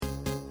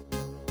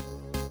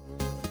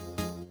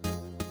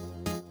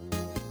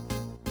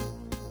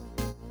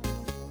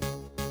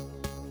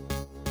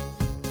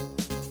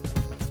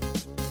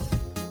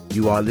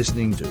You are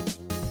listening to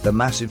the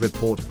Massive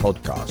Report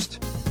podcast.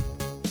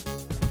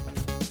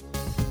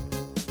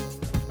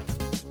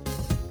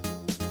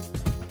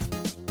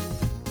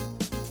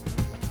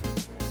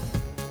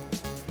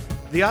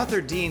 The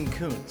author Dean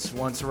Koontz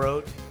once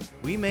wrote,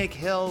 "We make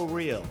hell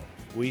real.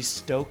 We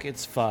stoke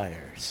its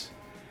fires."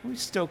 We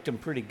stoked them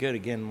pretty good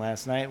again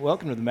last night.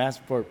 Welcome to the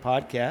Massive Report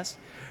podcast.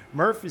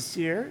 Murph is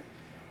here,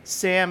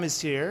 Sam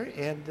is here,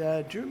 and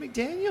Drew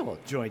McDaniel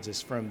joins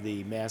us from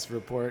the Massive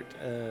Report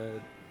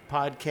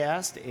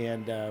podcast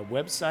and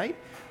website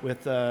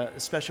with a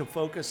special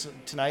focus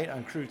tonight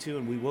on Crew 2,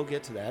 and we will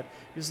get to that.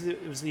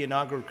 It was the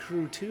inaugural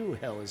Crew 2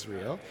 Hell is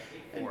Real.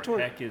 Or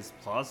heck is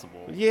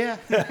plausible. Yeah,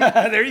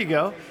 there you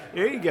go.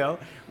 There you go.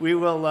 We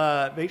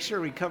will make sure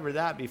we cover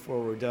that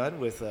before we're done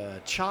with a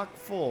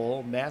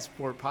chock-full Massive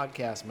Report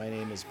podcast. My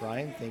name is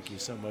Brian. Thank you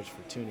so much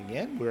for tuning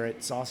in. We're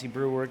at Saucy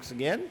Brew Works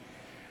again.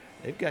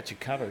 They've got you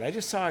covered. I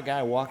just saw a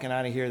guy walking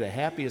out of here, the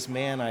happiest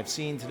man I've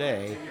seen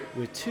today,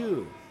 with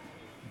two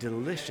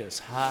delicious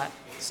hot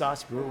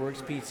Saucy Brew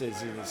Works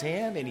pizzas in his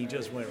hand, and he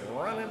just went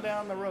running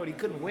down the road. He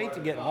couldn't wait to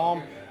get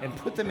home and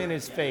put them in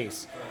his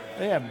face.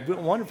 They have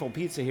wonderful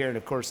pizza here, and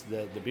of course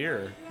the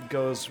beer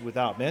goes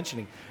without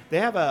mentioning. They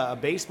have a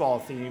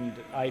baseball-themed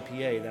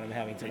IPA that I'm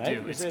having tonight. They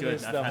do. It's good.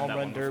 It's I've the had Home that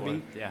Run one before.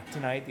 Derby Yeah.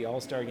 tonight, the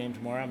All-Star game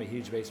tomorrow. I'm a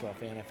huge baseball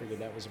fan. I figured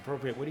that was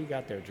appropriate. What do you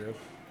got there, Drew?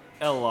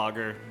 L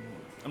Lager.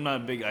 I'm not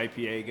a big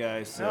IPA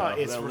guy, so No,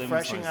 it's that lemon's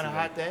refreshing nice on a to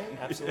hot day.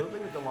 Absolutely,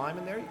 with the lime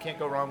in there. You can't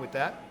go wrong with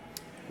that.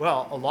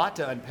 Well, a lot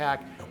to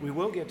unpack. We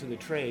will get to the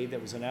trade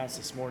that was announced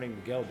this morning.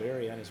 Miguel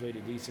Berry on his way to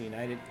DC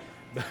United.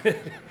 But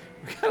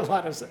we've got a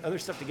lot of other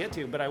stuff to get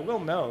to. But I will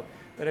note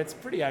that it's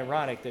pretty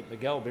ironic that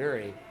Miguel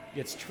Berry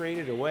gets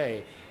traded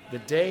away the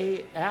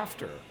day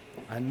after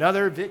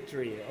another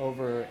victory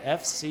over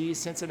FC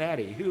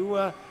Cincinnati, who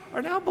are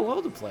now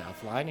below the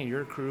playoff line, and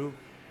your Crew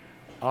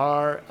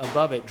are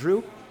above it.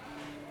 Drew,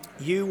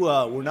 you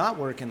were not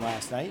working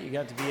last night. You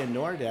got to be in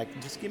Nordec.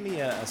 Just give me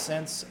a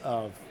sense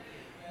of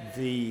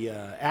the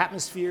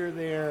atmosphere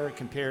there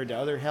compared to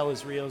other Hell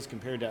is Reals,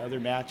 compared to other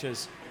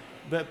matches.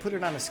 But put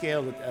it on a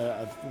scale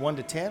of 1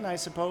 to 10, I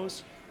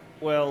suppose.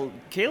 Well,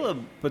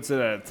 Caleb puts it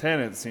at a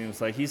 10, it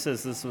seems like. He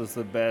says this was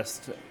the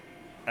best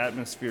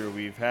atmosphere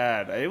we've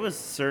had. It was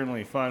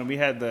certainly fun. We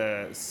had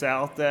the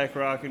South Deck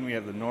rocking. We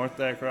had the North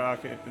Deck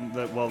rocking.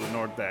 The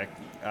North Deck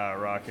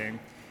rocking.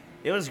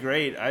 It was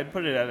great. I'd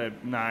put it at a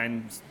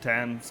 9,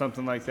 10,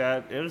 something like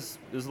that. It was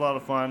a lot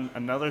of fun.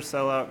 Another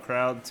sellout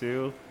crowd,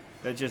 too.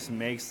 That just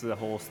makes the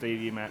whole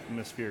stadium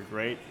atmosphere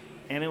great.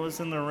 And it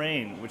was in the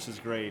rain, which is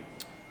great.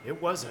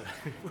 It was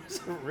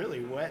a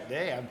really wet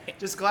day. I'm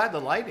just glad the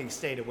lightning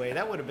stayed away.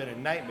 That would have been a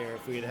nightmare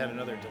if we had had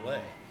another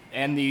delay.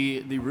 And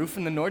the roof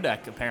in the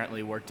Nordeck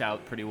apparently worked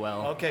out pretty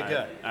well. Okay,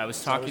 good. I was I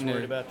was talking worried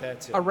to about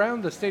that too.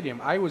 Around the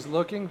stadium, I was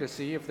looking to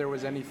see if there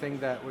was anything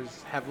that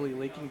was heavily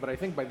leaking, but I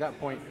think by that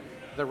point,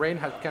 the rain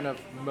had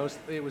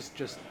it was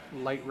just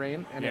light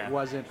rain, and Yeah.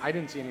 I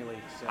didn't see any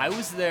leaks. So. I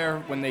was there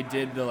when they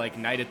did the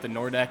night at the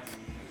Nordeck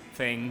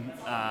thing,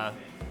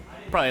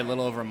 probably a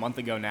little over a month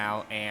ago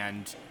now,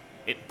 and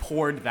it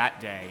poured that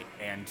day,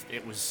 and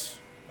it was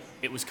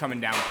coming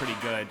down pretty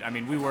good. I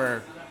mean, we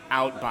were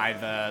out by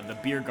the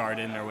beer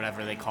garden or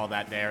whatever they call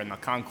that there in the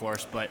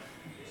concourse, but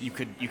you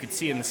could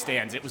see in the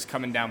stands it was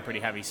coming down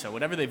pretty heavy. So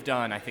whatever they've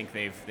done, I think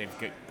they've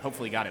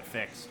hopefully got it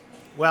fixed.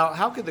 Well,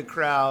 how could the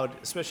crowd,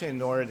 especially in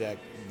Nordec,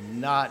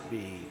 not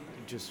be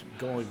just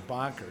going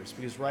bonkers?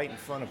 Because right in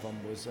front of them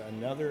was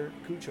another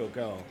Cucho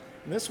goal.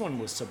 And this one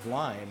was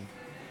sublime.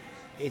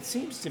 It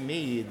seems to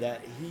me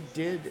that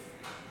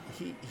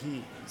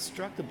he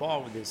struck the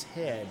ball with his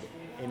head,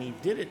 and he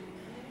did it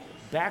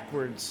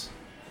backwards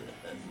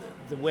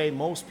the way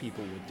most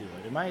people would do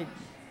it. Am I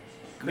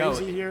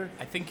crazy here?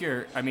 I think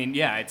you're. I mean,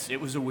 yeah,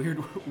 it was a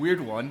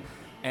weird one,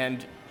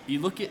 and you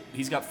look at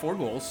he's got 4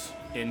 goals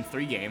in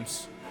 3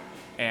 games,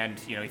 and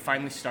he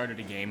finally started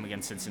a game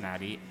against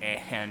Cincinnati,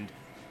 and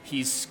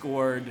he's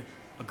scored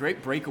a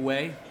great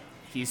breakaway.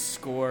 He's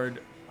scored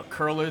a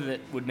curler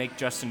that would make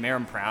Justin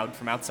Merrim proud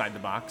from outside the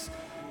box.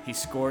 He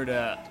scored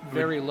a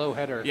Very low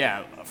header.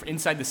 Yeah,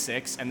 inside the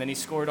 6, and then he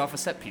scored off a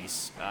set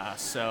piece.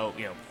 So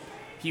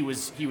he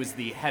was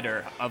the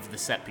header of the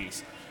set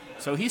piece.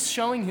 So he's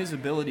showing his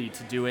ability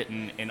to do it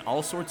in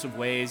all sorts of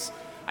ways.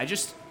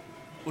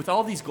 With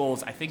all these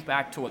goals, I think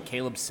back to what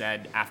Caleb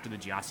said after the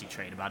Giassi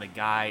trade about a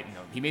guy.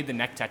 He made the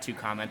neck tattoo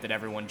comment that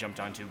everyone jumped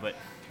onto, but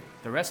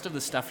the rest of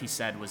the stuff he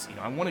said was,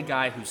 I want a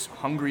guy who's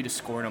hungry to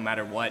score no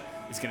matter what,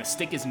 is going to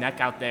stick his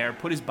neck out there,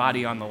 put his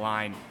body on the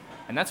line,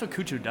 and that's what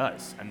Cucho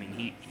does. I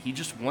mean, he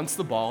just wants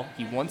the ball,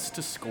 he wants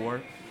to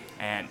score,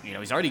 and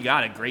he's already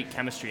got a great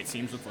chemistry, it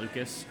seems, with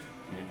Lucas.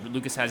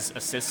 Lucas has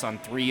assists on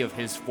 3 of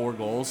his 4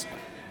 goals,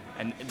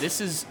 and this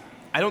is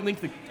only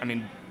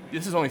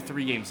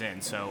 3 games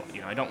in, so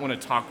I don't want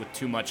to talk with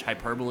too much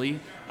hyperbole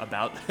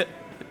about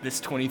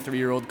this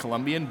 23-year-old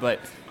Colombian, but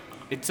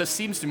it just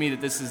seems to me that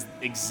this is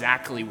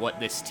exactly what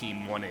this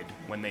team wanted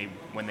when they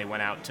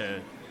went out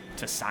to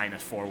sign a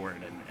forward.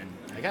 And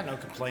I got no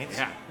complaints.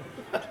 Yeah.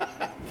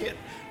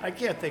 I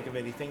can't think of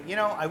anything.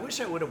 I wish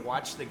I would have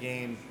watched the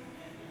game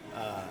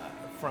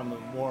from a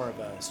more of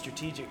a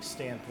strategic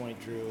standpoint,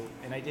 Drew,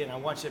 and I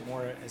watched it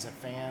more as a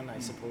fan, I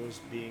suppose,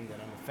 being that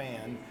I'm a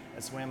fan.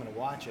 That's the way I'm going to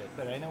watch it.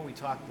 But I know we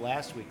talked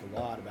last week a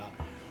lot about,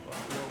 well,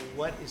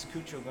 what is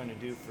Cucho going to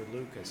do for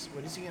Lucas?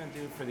 What is he going to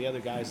do for the other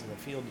guys in the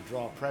field to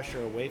draw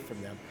pressure away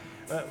from them?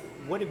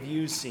 What have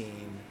you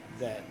seen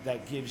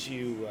that gives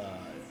you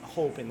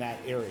hope in that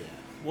area?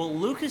 Well,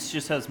 Lucas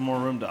just has more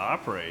room to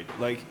operate.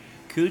 Like,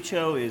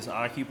 Cucho is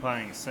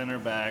occupying center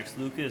backs.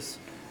 Lucas,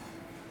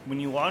 when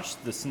you watch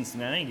the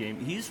Cincinnati game,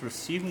 he's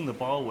receiving the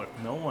ball with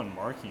no one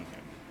marking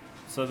him.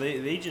 So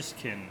they just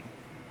can.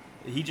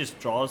 He just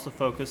draws the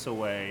focus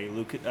away.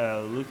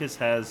 Lucas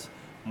has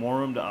more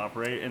room to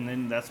operate, and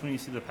then that's when you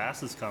see the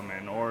passes come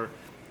in. Or,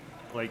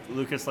 like,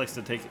 Lucas likes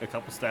to take a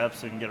couple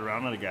steps and get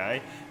around on a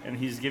guy, and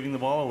he's giving the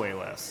ball away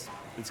less.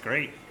 It's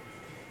great.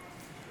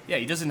 Yeah,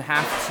 he doesn't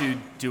have to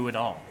do it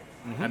all.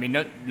 I mean,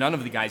 none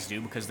of the guys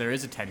do, because there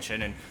is a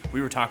tension, and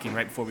we were talking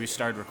right before we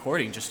started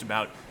recording just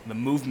about the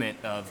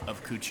movement of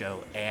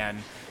Cucho, and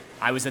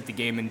I was at the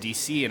game in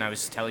D.C., and I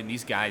was telling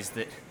these guys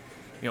that,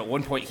 you know, at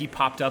one point he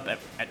popped up at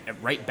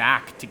right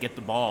back to get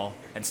the ball,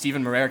 and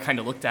Steven Moreira kind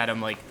of looked at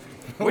him like,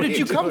 where did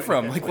you come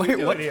from? Like, what?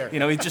 You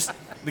know,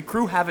 the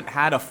Crew haven't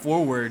had a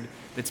forward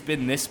that's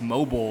been this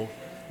mobile.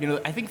 You know,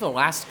 I think the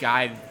last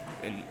guy,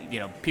 and, you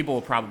know, people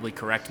will probably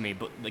correct me,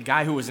 but the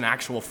guy who was an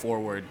actual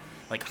forward,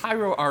 like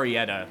Jairo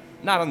Arrieta,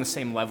 not on the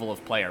same level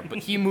of player, but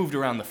he moved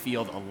around the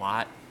field a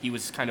lot. He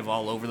was kind of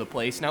all over the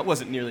place. Now, it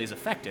wasn't nearly as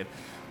effective,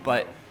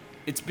 but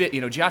it's been,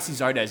 you know, Gyasi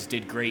Zardes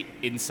did great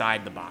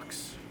inside the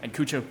box, and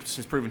Cucho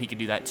has proven he can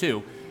do that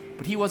too,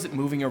 but he wasn't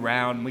moving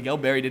around. Miguel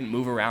Berry didn't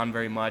move around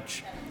very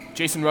much.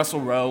 Jason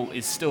Russell-Rowe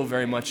is still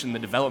very much in the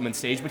development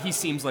stage, but he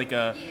seems like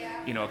a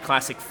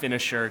classic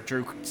finisher.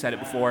 Drew said it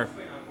before,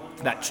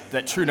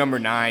 that true number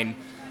 9.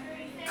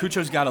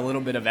 Cucho's got a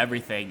little bit of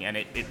everything, and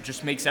it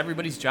just makes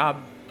everybody's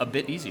job a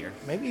bit easier.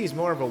 Maybe he's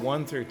more of a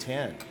 1 through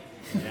 10.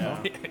 You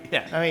know?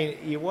 Yeah. I mean,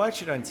 you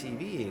watch it on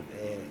TV,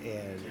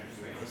 and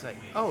it's like,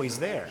 oh, he's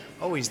there.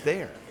 Oh, he's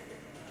there.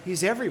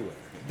 He's everywhere.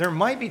 There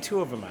might be 2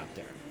 of them out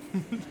there.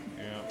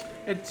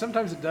 And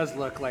sometimes it does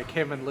look like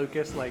him and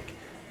Lucas. Like,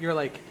 you're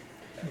like,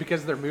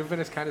 because their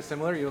movement is kind of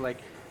similar, you're like,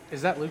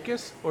 is that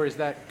Lucas or is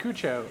that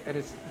Cucho? And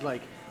it's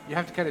like, you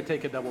have to kind of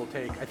take a double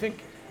take. I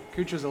think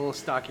Cucho's a little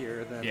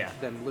stockier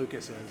than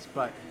Lucas is,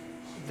 but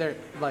they're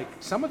like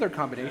some of their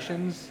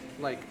combinations,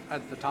 like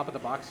at the top of the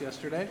box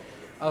yesterday,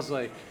 I was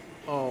like,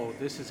 oh,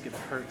 this is going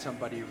to hurt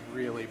somebody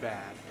really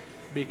bad,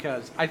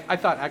 because I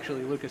thought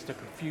actually Lucas took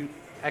a few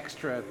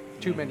extra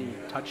too many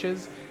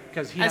touches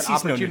because he had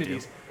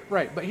opportunities,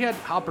 right? But he had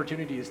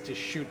opportunities to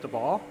shoot the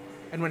ball,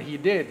 and when he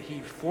did, he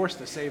forced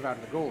a save out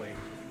of the goalie.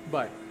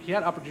 But he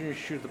had opportunities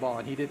to shoot the ball,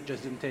 and he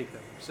just didn't take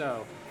them.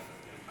 So,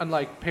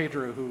 unlike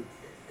Pedro, who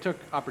took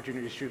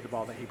opportunities to shoot the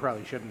ball that he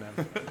probably shouldn't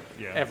have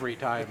every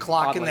time. The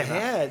clock in oddly the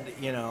enough. head,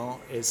 you know,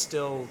 is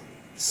still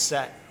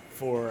set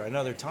for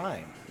another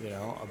time, you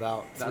know,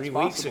 about That's 3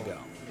 weeks possible. ago.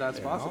 That's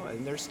you know, possible.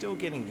 and they're still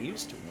getting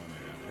used to one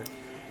another.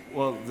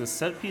 Well, the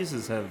set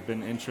pieces have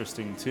been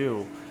interesting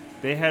too.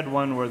 They had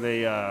one where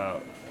they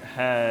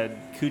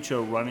had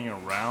Cucho running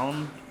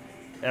around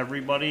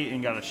everybody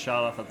and got a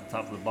shot off at the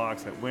top of the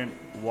box that went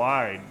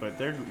wide, but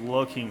they're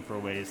looking for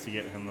ways to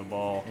get him the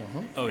ball.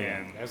 Oh, yeah.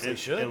 And As they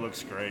should. It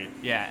looks great.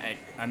 Yeah,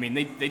 I mean,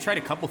 they tried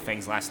a couple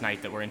things last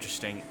night that were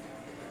interesting.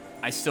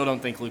 I still don't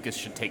think Lucas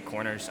should take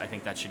corners. I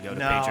think that should go to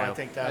No, Pedro. I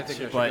think I that think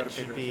should, it But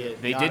should go to be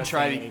it. They not did a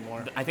try. thing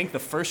anymore. I think the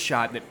first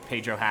shot that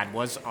Pedro had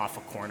was off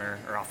a corner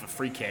or off a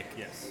free kick.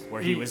 Yes.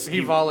 Where He was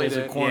volleyed there's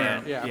a it.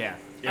 corner. Yeah. Yeah.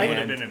 It would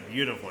have And- been a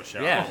beautiful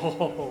shot. Yeah.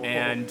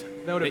 And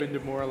That would have they- been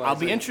demoralizing. I'll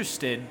be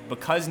interested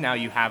because now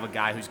you have a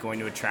guy who's going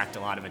to attract a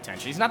lot of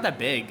attention. He's not that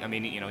big. I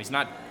mean, you know, he's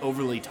not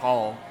overly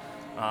tall,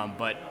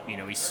 but you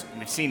know, we've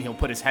seen he'll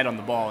put his head on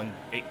the ball and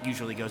it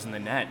usually goes in the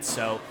net.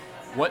 So,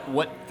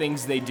 what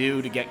things they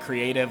do to get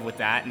creative with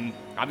that? And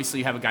obviously,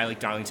 you have a guy like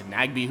Darlington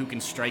Nagbe who can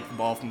strike the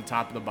ball from the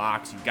top of the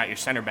box. You've got your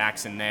center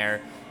backs in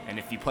there. And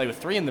if you play with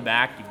 3 in the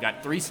back, you've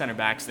got 3 center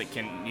backs that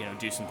can, you know,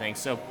 do some things.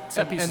 So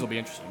set pieces will be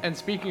interesting. And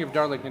speaking of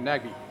Darlington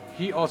Nagbe,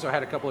 he also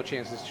had a couple of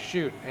chances to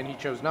shoot, and he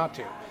chose not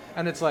to.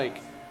 And it's like,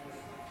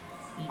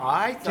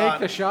 I take thought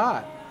the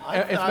shot. I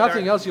If thought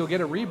nothing our- else, you'll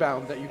get a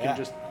rebound that you can Yeah.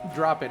 just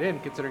drop it in,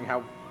 considering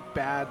how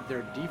bad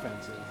their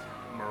defense is.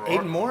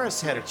 Aiden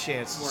Morris had a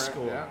chance to Where-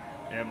 score. Yeah.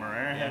 Yeah,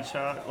 Moreira had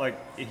shot. Like,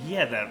 he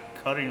had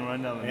that cutting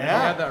run down the Yeah. He middle.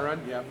 had that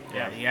run, yeah.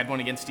 Yeah, he had one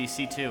against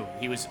DC too.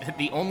 He was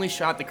the only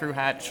shot the Crew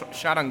had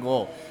shot on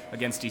goal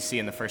against DC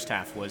in the first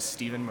half was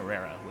Steven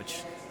Moreira,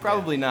 which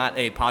probably not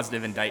a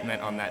positive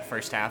indictment on that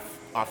first half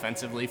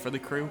offensively for the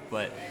Crew,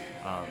 but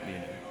you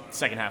know,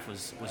 second half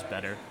was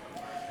better.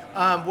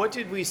 What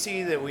did we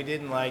see that we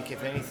didn't like,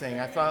 if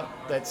anything? I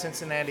thought that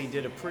Cincinnati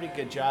did a pretty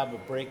good job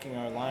of breaking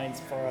our lines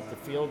far up the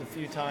field a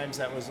few times.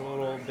 That was a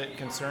little bit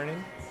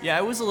concerning. Yeah,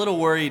 I was a little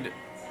worried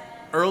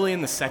early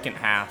in the second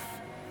half.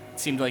 It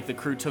seemed like the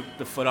Crew took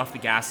the foot off the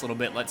gas a little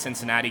bit, let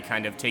Cincinnati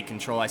kind of take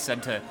control. I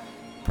said to the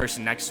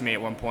person next to me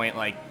at one point,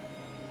 like,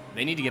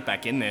 they need to get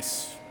back in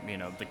this. You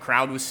know, the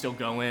crowd was still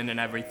going and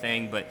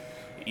everything, but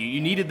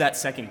you needed that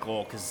second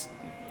goal because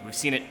we've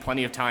seen it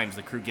plenty of times.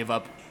 The Crew give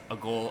up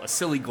a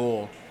silly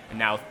goal, and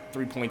now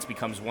 3 points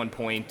becomes 1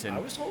 point. And I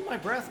was holding my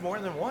breath more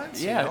than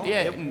once. Yeah,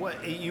 yeah.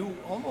 You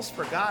almost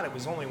forgot it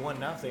was only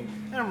 1-0,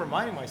 and I'm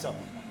reminding myself,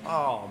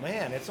 oh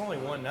man, it's only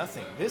 1-0.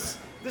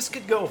 This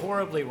could go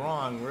horribly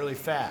wrong really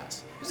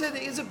fast.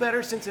 It's a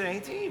better Cincinnati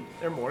team.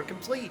 They're more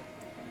complete.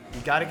 You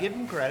got to give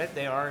them credit.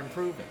 They are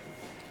improving,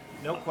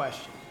 no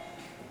question.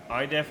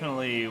 I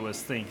definitely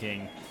was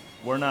thinking,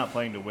 we're not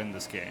playing to win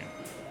this game.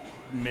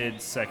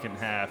 Mid-second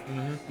half.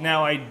 Mm-hmm.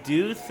 Now, I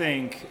do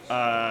think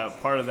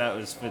part of that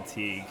was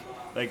fatigue.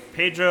 Like,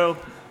 Pedro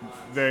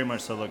very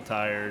much so looked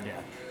tired.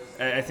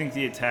 Yeah. I think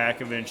the attack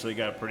eventually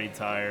got pretty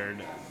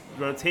tired.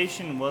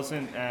 Rotation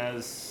wasn't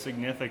as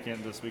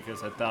significant this week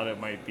as I thought it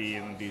might be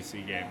in the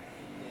DC game.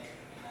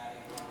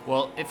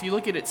 Well, if you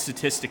look at it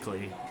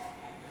statistically,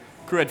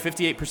 Crew had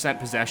 58%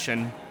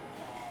 possession.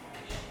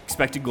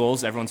 Expected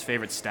goals, everyone's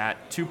favorite stat,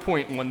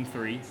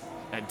 2.13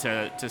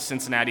 to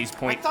Cincinnati's I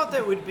point. thought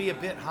that would be a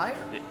bit higher.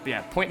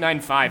 Yeah,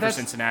 0.95 for That's-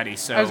 Cincinnati.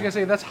 So I was gonna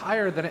say that's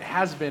higher than it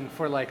has been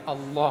for like a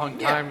long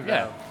time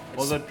yeah. though.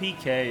 Well, the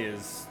PK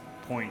is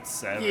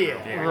 0.7.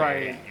 Yeah.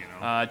 Right.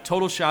 You know.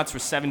 Total shots were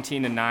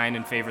 17-9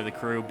 in favor of the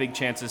Crew. Big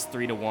chances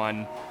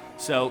 3-1.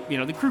 So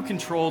the Crew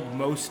controlled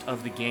most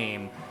of the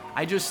game.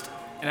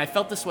 And I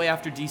felt this way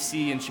after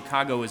DC and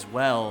Chicago as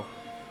well.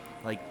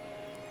 Like,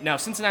 now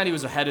Cincinnati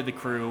was ahead of the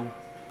Crew,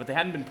 but they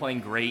hadn't been playing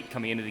great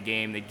coming into the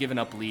game. They'd given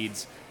up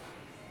leads.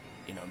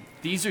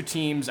 These are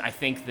teams I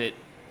think that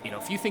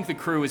if you think the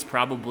Crew is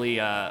probably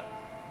a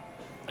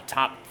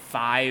top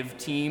 5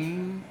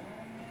 team,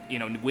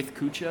 with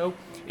Cucho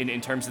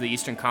in terms of the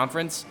Eastern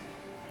Conference,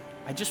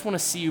 I just want to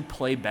see you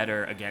play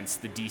better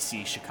against the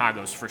DC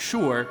Chicagos for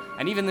sure,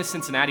 and even the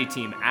Cincinnati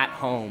team at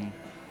home.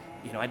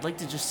 I'd like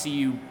to just see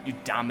you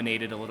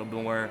dominate it a little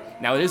more.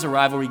 Now, it is a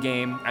rivalry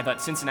game. I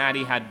thought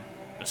Cincinnati had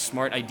a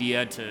smart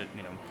idea to,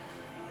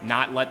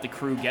 not let the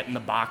Crew get in the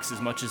box as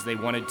much as they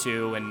wanted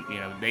to, and,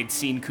 they'd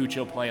seen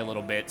Cucho play a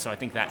little bit, so I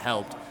think that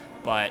helped.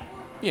 But,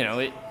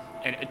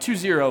 and a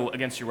 2-0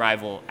 against your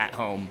rival at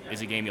home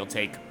is a game you'll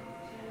take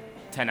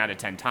 10 out of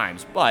 10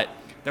 times. But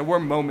there were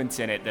moments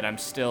in it that I'm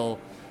still,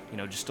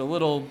 just a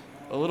little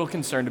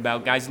concerned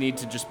about. Guys need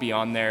to just be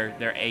on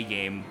their A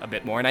game a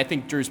bit more. And I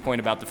think Drew's point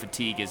about the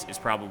fatigue is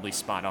probably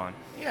spot on.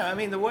 Yeah, I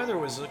mean, the weather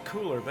was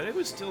cooler, but it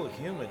was still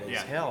humid as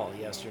Yeah. hell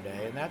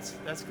yesterday, and that's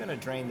going to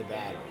drain the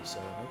battery, so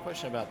no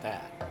question about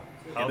that.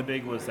 How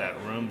big was that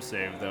room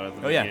save, though, at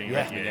the Oh, yeah. beginning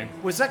Yeah. of the game?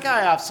 Was that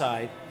guy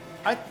offside?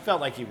 I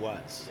felt like he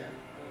was.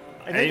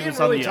 And they He didn't was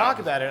on really the talk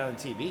opposite. about it on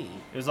TV.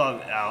 It was on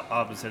the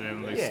opposite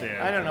end of the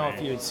stand. I don't for know me.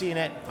 if you had seen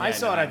it. I Yeah,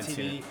 saw no, it I on haven't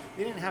seen TV. it.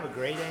 They didn't have a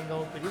great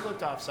angle, but he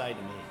looked offside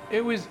to me.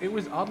 It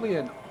was oddly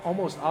an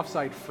almost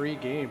offside free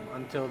game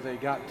until they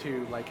got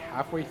to like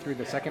halfway through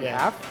the second Yeah.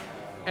 half.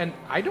 And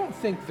I don't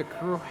think the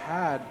Crew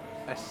had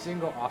a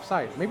single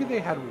offside. Maybe they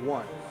had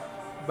one,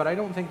 but I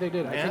don't think they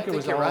did. Yeah, I think it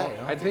was you're all right. I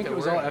don't I think it there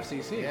was were all any.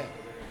 FCC. Yeah.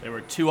 There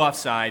were 2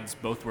 offsides.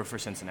 Both were for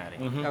Cincinnati.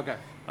 Okay.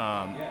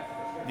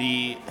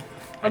 The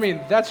I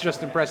mean, that's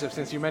just impressive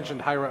since you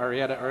mentioned Jairo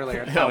Arrieta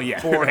earlier. and how Oh,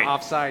 yeah, bored right.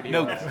 offside he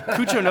No, was.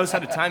 Cucho knows how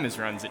to time his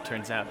runs, it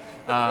turns out.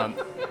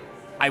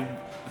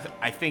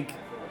 I think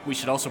we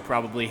should also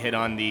probably hit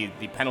on the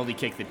penalty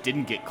kick that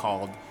didn't get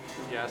called.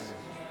 Yes.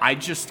 I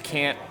just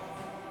can't.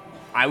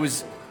 I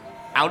was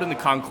out in the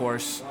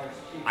concourse.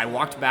 I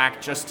walked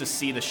back just to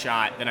see the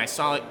shot, and I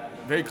saw it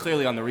very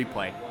clearly on the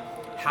replay.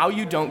 How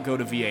you don't go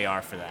to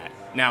VAR for that?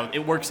 Now,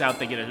 it works out.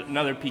 They get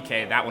another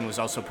PK. That one was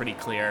also pretty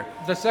clear.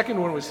 The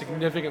second one was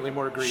significantly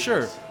more egregious.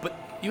 Sure, but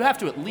you have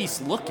to at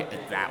least look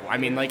at that. I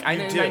mean, like,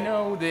 I do.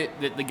 know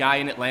that the guy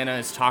in Atlanta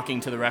is talking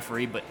to the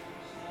referee, but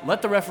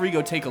let the referee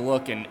go take a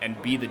look and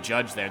be the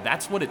judge there.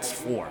 That's what it's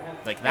for.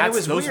 Like, And that's it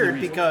was those are the weird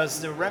reasons.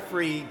 because the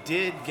referee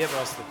did give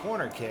us the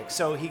corner kick,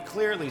 so he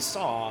clearly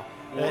saw,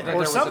 that there or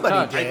was a somebody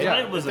touch. did. I thought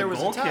it was that there a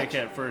goal touch. kick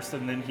at first,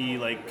 and then he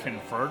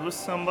conferred with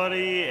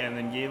somebody, and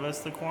then gave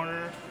us the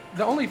corner.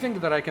 The only thing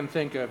that I can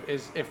think of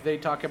is if they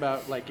talk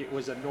about it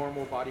was a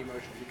normal body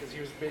motion because he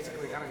was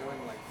basically kind of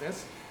going like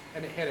this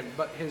and it hit him,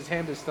 but his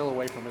hand is still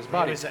away from his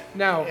body.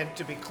 Now, and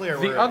to be clear,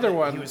 the other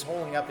one, he was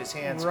holding up his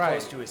hands Right.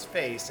 close to his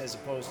face as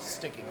opposed to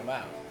sticking them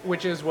out.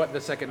 which is what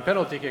the second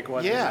penalty kick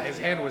was. Yeah. His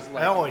hand was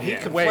like Oh, and he way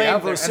complained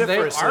out there. And they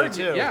vociferously, argued,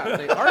 too. yeah,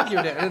 they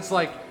argued it, and it's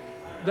like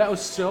that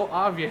was so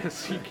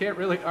obvious. You can't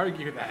really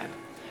argue that.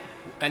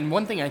 And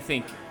one thing I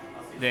think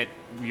that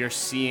you're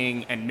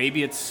seeing, and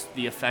maybe it's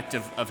the effect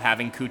of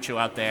having Cucho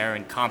out there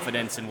and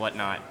confidence and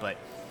whatnot, but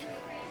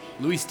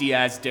Luis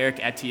Diaz, Derek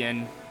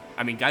Etienne,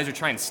 I mean, guys are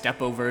trying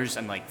step-overs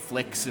and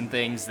flicks and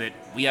things that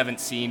we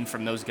haven't seen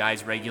from those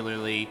guys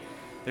regularly.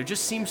 There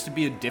just seems to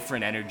be a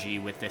different energy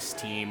with this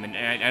team. And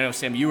I know,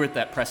 Sam, you were at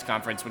that press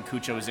conference when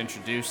Cucho was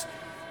introduced.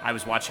 I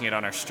was watching it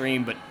on our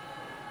stream, but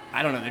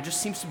I don't know, there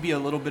just seems to be a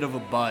little bit of a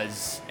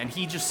buzz, and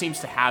he just seems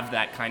to have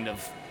that kind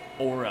of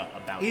aura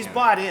about He's him.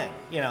 bought in,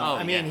 Oh,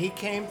 I mean, yeah. he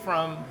came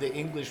from the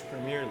English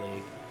Premier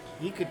League.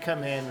 he could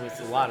come in with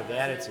a lot of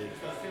attitude.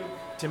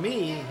 To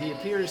me, he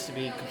appears to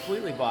be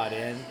completely bought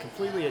in,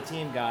 completely a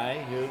team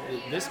guy.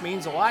 This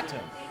means a lot to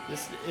him.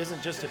 This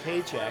isn't just a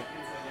paycheck,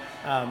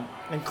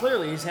 and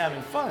clearly he's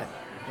having fun.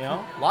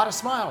 A lot of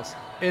smiles.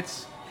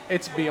 It's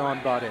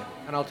beyond bought in,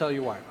 and I'll tell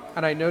you why.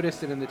 And I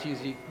noticed it in the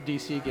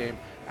DC game.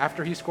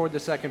 After he scored the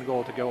second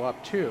goal to go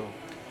up 2,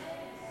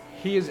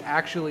 he is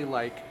actually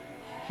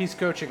he's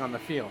coaching on the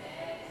field.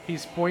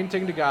 He's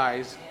pointing to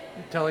guys,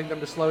 telling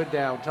them to slow it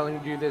down, telling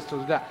them to do this, to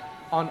do that.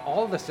 On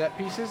all the set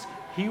pieces,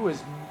 he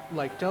was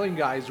telling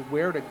guys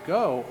where to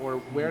go or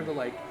where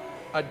to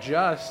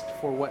adjust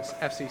for what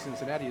FC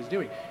Cincinnati is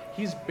doing.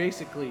 He's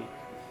basically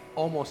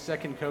almost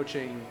second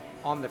coaching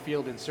on the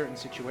field in certain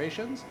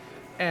situations,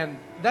 and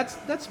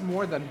that's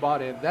more than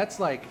bought in.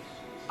 That's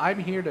I'm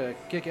here to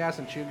kick ass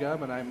and chew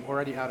gum, and I'm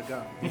already out of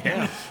gum.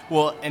 Yeah.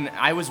 Well, and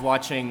I was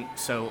watching,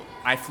 so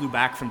I flew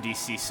back from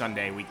D.C.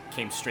 Sunday. We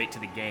came straight to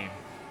the game,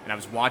 and I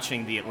was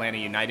watching the Atlanta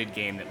United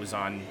game that was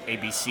on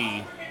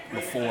ABC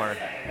before,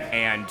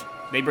 and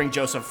they bring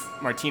Joseph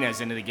Martinez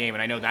into the game,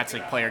 and I know that's a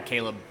player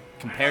Caleb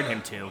compared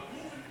him to,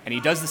 and he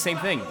does the same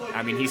thing.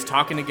 I mean, he's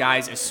talking to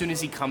guys. As soon as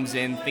he comes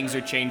in, things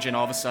are changing.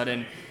 All of a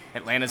sudden,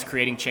 Atlanta's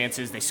creating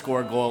chances. They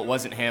score a goal. It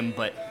wasn't him,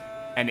 but...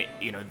 And,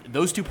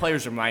 those two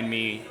players remind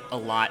me a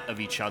lot of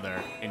each other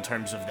in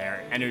terms of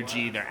their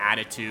energy, their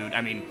attitude.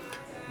 I mean,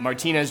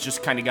 Martinez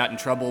just kind of got in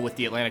trouble with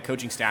the Atlanta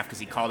coaching staff because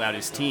he called out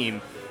his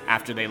team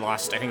after they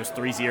lost, I think it was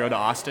 3-0 to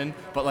Austin.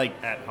 But,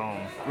 At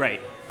home.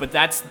 Right. But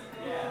that's,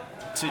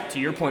 to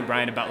your point,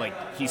 Brian, about,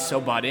 he's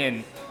so bought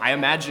in. I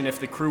imagine if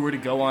the Crew were to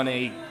go on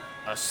a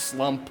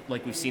slump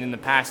like we've seen in the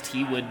past,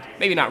 he would,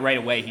 maybe not right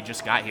away, he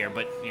just got here,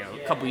 but,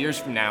 a couple years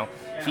from now,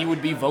 he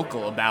would be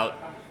vocal about,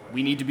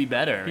 we need to be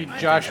better. He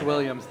Josh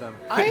Williams them.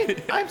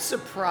 I'm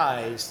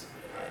surprised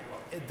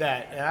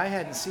that, and I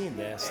hadn't seen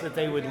this, that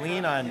they would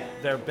lean on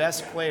their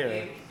best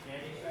player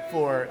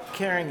for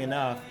caring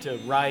enough to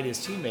ride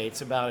his teammates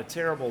about a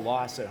terrible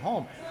loss at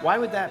home. Why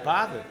would that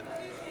bother them?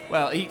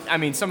 Well,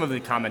 some of the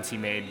comments he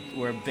made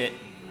were a bit...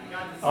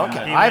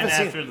 Okay, He I went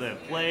haven't after seen. the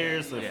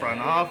players, the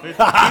front office.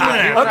 He went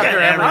after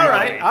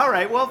everybody. All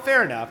right. Well,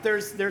 fair enough.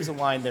 There's a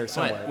line there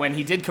somewhere. But when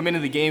he did come into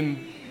the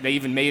game, they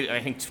even made,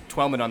 I think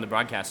Twellman on the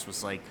broadcast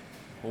was like,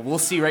 well, we'll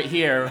see right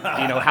here,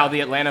 how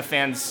the Atlanta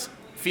fans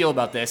feel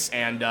about this,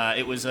 and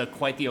it was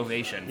quite the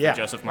ovation for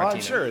Joseph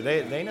Martinez. Well, sure.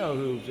 They know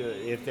who,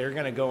 if they're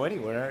going to go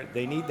anywhere,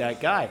 they need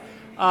that guy.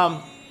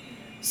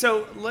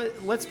 So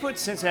let's put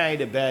Cincinnati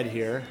to bed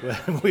here.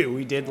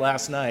 we did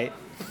last night.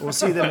 We'll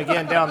see them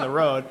again down the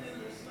road.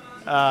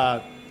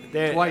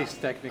 Twice,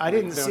 technically. I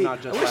didn't so see.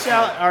 Not just I wish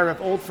our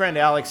old friend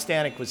Alex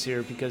Stanek was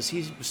here because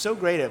he's so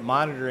great at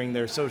monitoring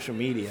their social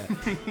media.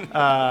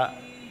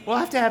 We'll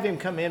have to have him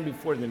come in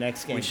before the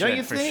next game. We Don't should,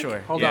 you for think? sure.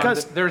 Hold Yeah. on,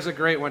 there's a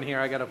great one here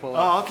I got to pull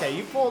up. Oh, okay.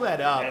 You pull that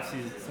up.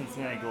 FC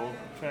Cincinnati goal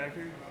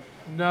tracker.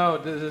 No,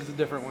 this is a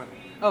different one.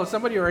 Oh,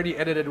 somebody already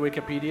edited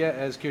Wikipedia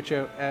as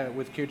Cucho,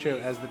 with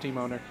Cucho as the team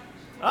owner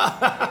for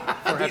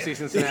FC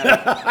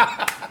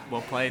Cincinnati.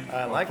 Well played.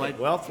 I like it.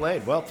 Well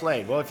played. Well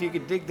played. Well, if you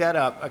could dig that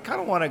up, I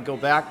kind of want to go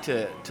back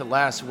to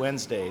last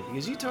Wednesday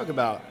because you talk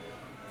about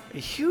a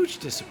huge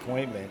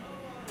disappointment,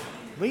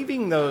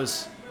 leaving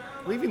those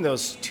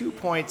 2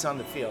 points on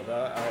the field.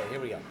 All right,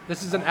 here we go.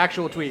 This is an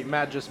actual tweet.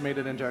 Matt just made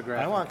it into a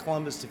graphic. I want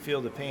Columbus to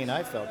feel the pain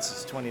I felt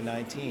since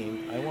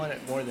 2019. I want it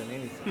more than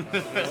anything.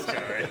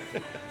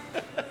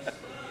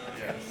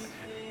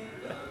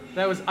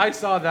 I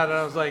saw that and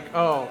I was like,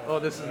 oh,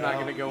 this is not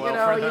going to go well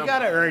for them. You got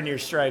to earn your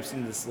stripes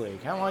in this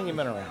league. How long you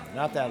been around?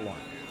 Not that long.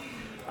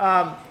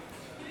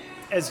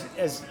 As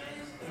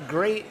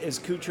great as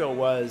Cucho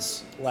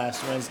was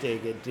last Wednesday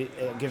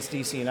against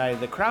DC United,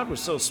 the crowd was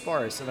so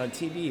sparse, and on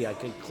TV I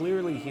could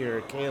clearly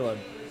hear Caleb,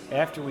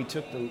 after we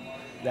took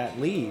that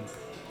lead,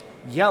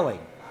 yelling,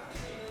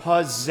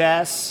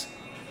 "Possess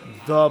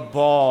the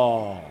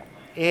ball."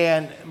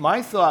 And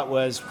my thought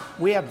was,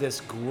 we have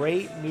this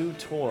great new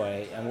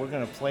toy, and we're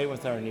going to play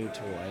with our new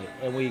toy,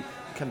 and we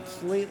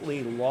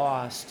completely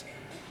lost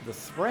the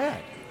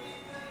thread.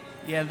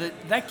 Yeah,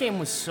 that game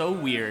was so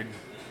weird,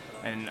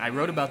 and I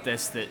wrote about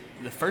this, that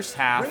the first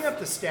half... Bring up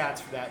the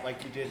stats for that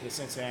like you did the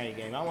Cincinnati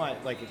game. I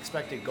want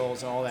expected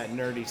goals and all that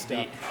nerdy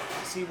stuff.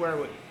 See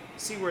where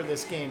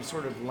this game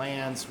sort of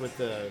lands with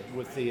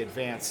the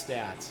advanced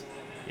stats.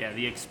 Yeah,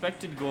 the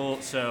expected goal...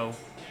 So,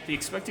 the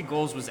expected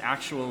goals was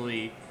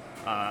actually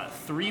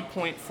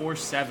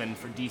 3.47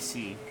 for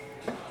DC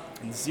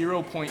and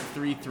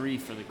 0.33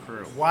 for the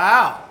Crew.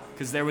 Wow.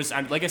 Because there was,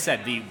 like I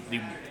said, the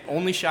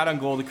only shot on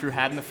goal the Crew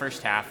had in the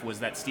first half was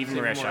that Steven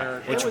Moret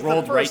shot, which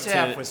rolled right to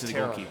the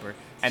goalkeeper.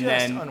 And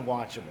just then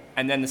unwatchable.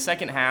 And then the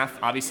second half,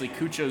 obviously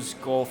Cucho's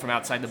goal from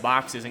outside the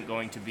box isn't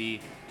going to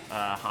be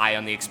high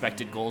on the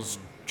expected goals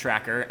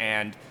tracker,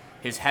 and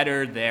his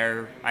header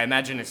there, I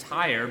imagine, is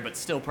higher, but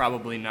still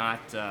probably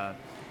not. The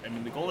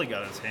goalie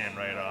got his hand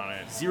right on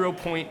it.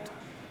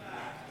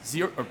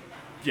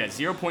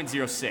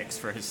 0.06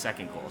 for his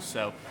second goal.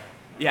 So,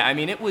 yeah,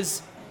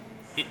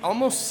 it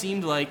almost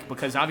seemed like,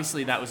 because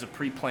obviously that was a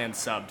pre-planned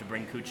sub to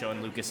bring Cucho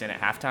and Lucas in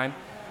at halftime,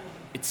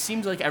 it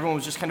seems like everyone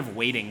was just kind of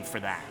waiting for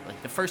that.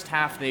 Like the first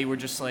half, they were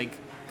just like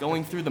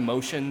going through the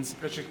motions.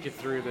 Let's just get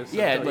through this.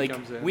 Yeah, until he like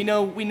comes in. we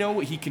know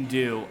what he can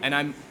do,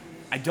 and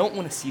I don't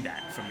want to see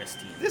that from this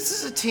team. This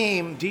is a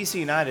team, DC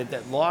United,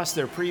 that lost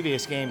their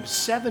previous game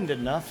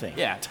 7-0.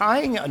 Yeah.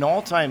 Tying an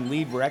all-time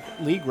league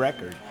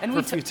record And for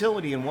we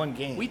futility in one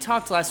game. We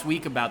talked last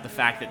week about the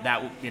fact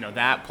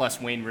that plus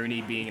Wayne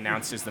Rooney being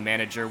announced as the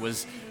manager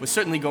was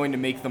certainly going to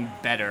make them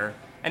better,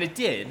 and it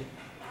did.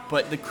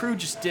 But the Crew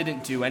just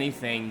didn't do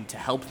anything to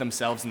help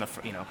themselves in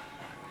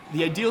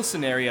the ideal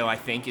scenario, I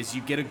think, is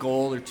you get a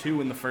goal or two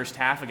in the first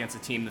half against a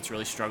team that's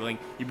really struggling.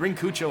 You bring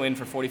Cucho in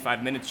for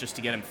 45 minutes just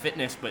to get him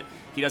fitness, but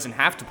he doesn't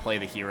have to play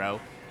the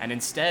hero. And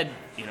instead,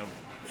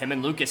 him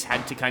and Lucas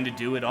had to kind of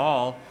do it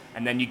all.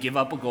 And then you give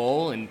up a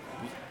goal, and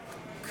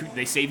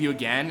they save you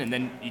again, and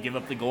then you give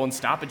up the goal in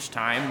stoppage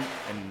time.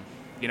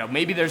 And,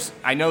 maybe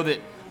I know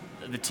that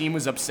the team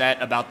was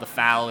upset about the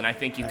foul, and I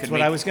think you That's could what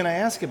make... I was going to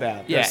ask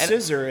about. Yeah, The and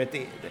scissor at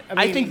the...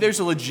 I think there's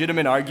a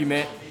legitimate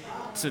argument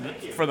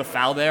for the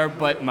foul there,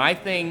 but my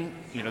thing,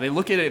 they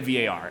look at it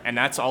at VAR, and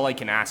that's all I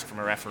can ask from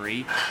a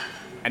referee.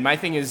 And my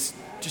thing is,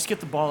 just get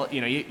the ball.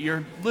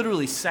 You're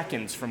literally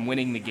seconds from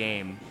winning the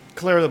game.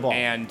 Clear the ball.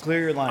 And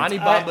clear your lines.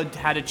 Anibaba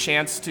had a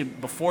chance to,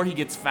 before he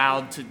gets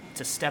fouled,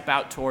 to step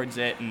out towards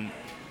it, and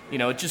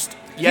it just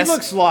He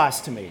looks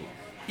lost to me.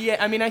 Yeah,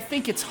 I mean, I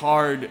think it's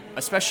hard,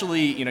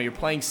 especially, you're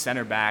playing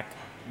center back,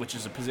 which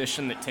is a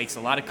position that takes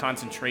a lot of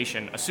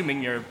concentration,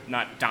 assuming you're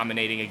not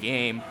dominating a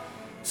game.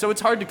 So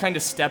it's hard to kind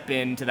of step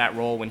into that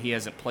role when he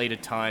hasn't played a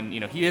ton.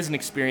 He is an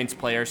experienced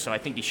player, so I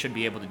think he should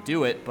be able to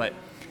do it, but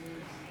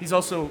he's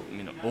also,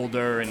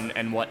 older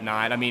and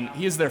whatnot. I mean,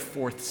 he is their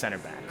fourth center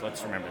back.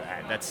 Let's remember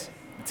that.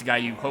 It's a guy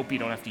you hope you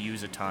don't have to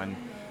use a ton.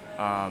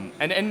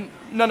 And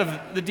none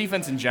of the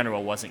defense in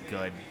general wasn't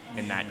good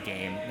in that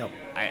game. No.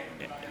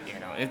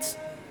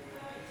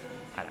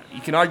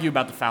 You can argue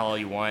about the foul all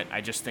you want.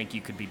 I just think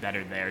you could be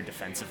better there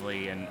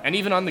defensively. And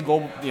even on the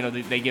goal,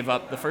 they give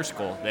up the first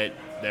goal. That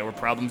there were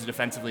problems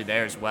defensively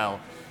there as well.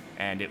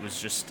 And it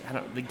was just,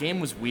 the game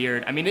was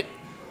weird. I mean,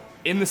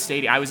 in the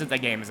stadium, I was at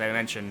that game, as I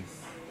mentioned.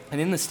 And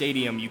in the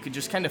stadium, you could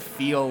just kind of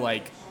feel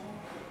like,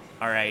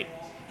 all right,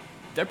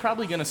 they're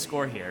probably going to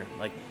score here.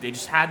 Like, they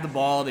just had the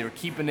ball. They were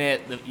keeping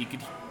it.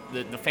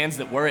 The fans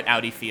that were at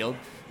Audi Field,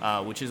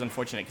 which is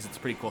unfortunate because it's a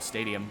pretty cool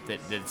stadium, that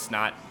it's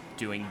not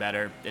doing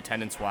better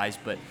attendance-wise,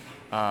 but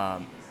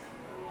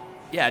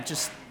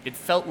it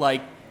felt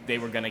like they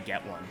were going to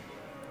get one,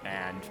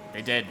 and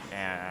they did.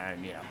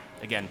 And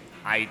again,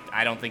 I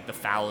don't think the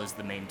foul is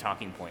the main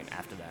talking point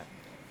after that.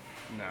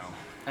 No.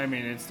 I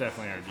mean, it's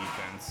definitely our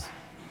defense.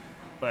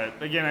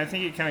 But again, I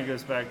think it kind of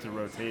goes back to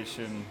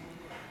rotation.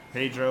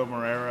 Pedro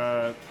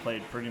Moreira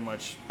played pretty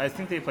much, I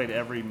think they played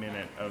every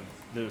minute of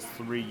those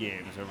 3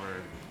 games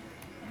over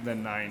the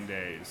 9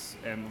 days,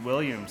 and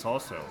Williams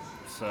also.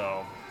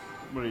 So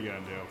what are you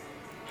going to do?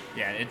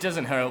 Yeah, it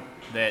doesn't help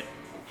that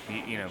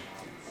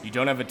you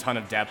don't have a ton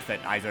of depth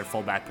at either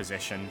fullback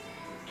position.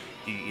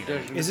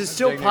 Is it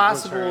still Dang it,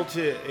 possible what's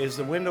is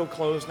the window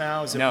closed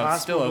now? Is it No,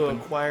 it's still possible to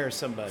open. acquire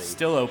somebody?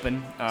 Still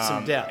open.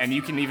 Some depth. And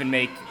you can even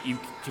make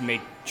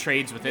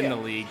trades within the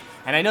league.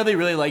 And I know they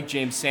really like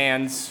James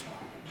Sands,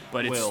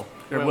 but it's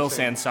Will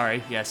Sands.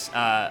 Sorry, yes.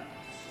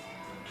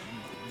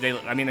 They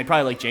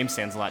probably like James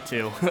Sands a lot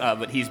too,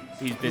 but he's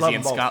busy Love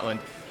in them both. Scotland.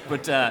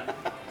 But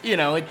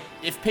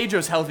if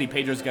Pedro's healthy,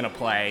 Pedro's gonna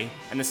play,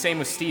 and the same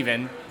with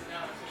Steven.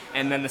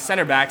 And then the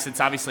center backs,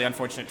 it's obviously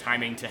unfortunate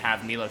timing to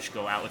have Milos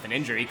go out with an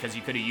injury because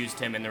you could have used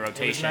him in the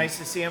rotation. It was nice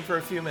to see him for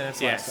a few minutes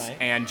last Yes, night.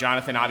 and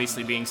Jonathan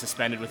obviously being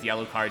suspended with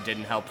yellow card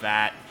didn't help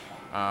that.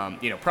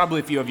 Probably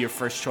if you have your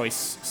first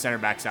choice center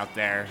backs out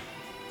there,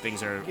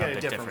 things are Get a a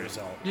bit different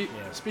different.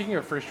 result. Speaking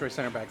of first choice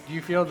center back, do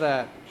you feel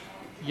that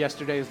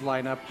yesterday's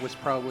lineup was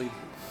probably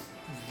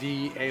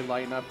the A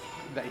lineup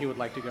that he would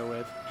like to go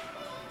with?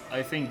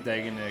 I think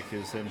Degenek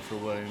is in for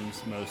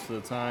Williams most of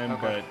the time,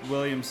 Okay. but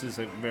Williams is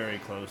a very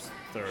close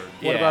third.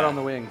 What Yeah. about on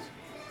the wings?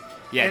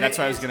 Yeah, And that's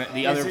what I was is- gonna.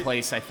 The is other it-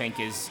 place I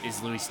think is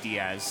Luis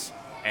Diaz,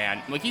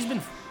 and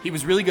he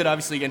was really good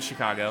obviously against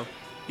Chicago.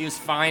 He was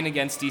fine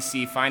against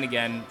DC, fine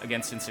again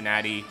against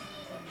Cincinnati.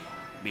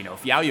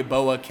 If Yao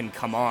Boa can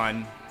come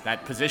on,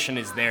 that position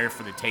is there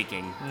for the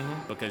taking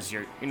because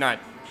you're not.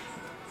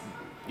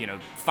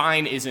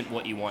 Fine isn't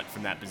what you want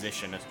from that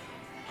position.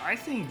 I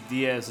think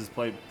Diaz has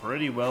played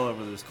pretty well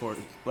over this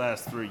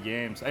last 3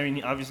 games. I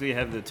mean, obviously he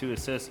had the 2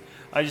 assists.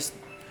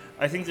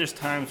 I think there's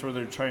times where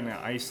they're trying to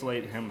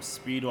isolate him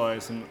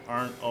speed-wise and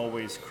aren't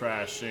always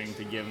crashing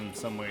to give him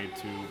some way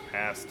to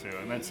pass to.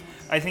 And that's,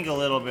 I think, a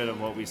little bit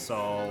of what we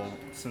saw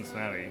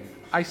Cincinnati.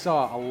 I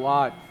saw a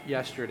lot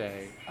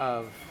yesterday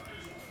of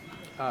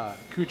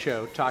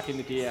Cucho talking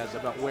to Diaz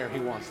about where he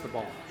wants the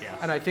ball. Yeah.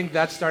 And I think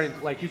that's starting,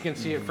 like you can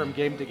see it from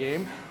game to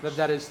game,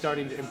 that is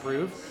starting to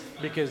improve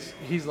because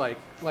he's like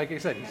I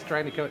said, he's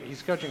trying to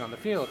he's coaching on the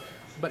field,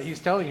 but he's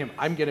telling him,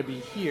 I'm going to be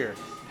here,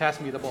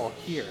 pass me the ball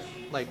here,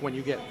 like when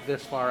you get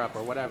this far up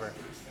or whatever.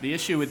 The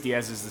issue with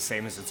Diaz is the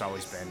same as it's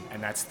always been,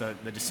 and that's the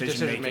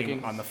decision making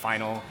Decision-making. on the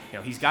final.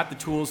 He's got the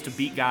tools to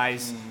beat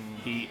guys.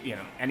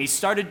 And he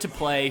started to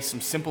play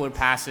some simpler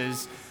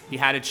passes. He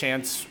had a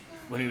chance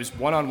when he was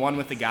one-on-one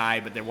with the guy,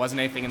 but there wasn't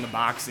anything in the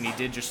box, and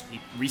he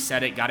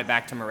reset it, got it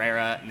back to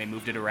Moreira, and they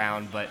moved it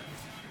around. But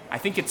I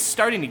think it's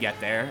starting to get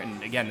there,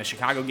 and again, the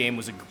Chicago game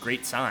was a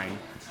great sign.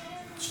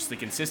 It's just the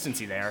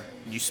consistency there.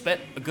 You spent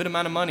a good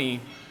amount of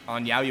money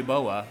on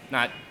Yaoyaboa,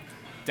 not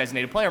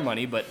designated player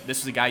money, but this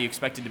is a guy you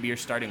expected to be your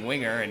starting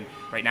winger, and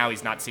right now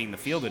he's not seeing the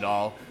field at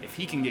all. If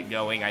he can get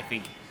going, I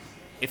think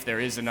if there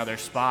is another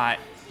spot,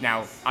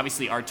 now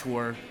obviously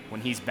Artur,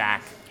 when he's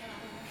back,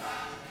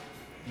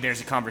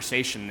 there's a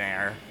conversation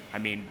there. I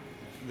mean,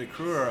 The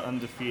Crew are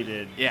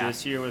undefeated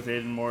this year with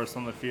Aiden Morris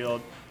on the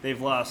field.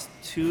 They've lost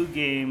 2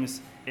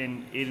 games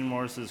in Aiden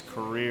Morris's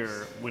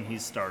career when he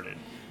started.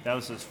 That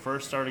was his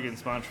first start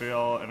against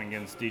Montreal and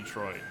against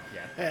Detroit.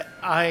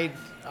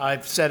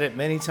 I've said it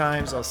many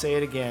times. I'll say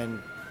it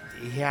again.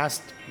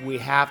 We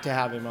have to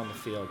have him on the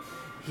field.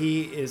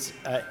 He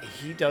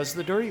does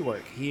the dirty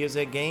work. He is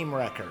a game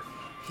wrecker.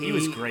 He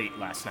was great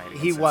last night.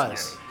 He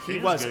was. He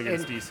was good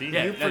against DC.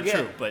 Yeah, You that's forget,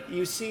 true, but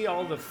you see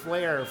all the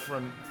flair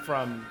from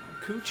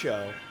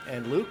Cucho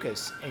and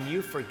Lucas, and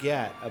you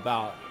forget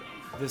about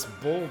this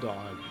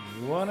bulldog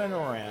running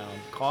around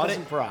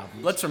causing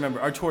problems. let's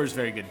remember, Artur is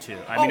very good too.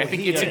 I mean, I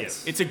think he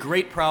it's is. a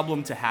great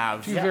problem to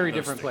have. Two very those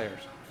different things.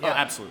 players. Oh,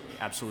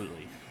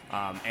 absolutely.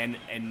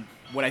 And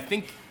what I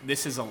think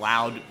this has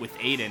allowed with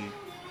Aiden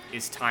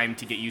is time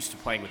to get used to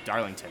playing with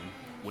Darlington,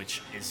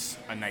 which is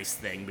a nice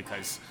thing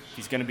because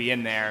he's going to be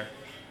in there.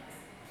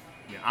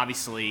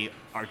 Obviously,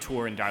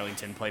 Artur and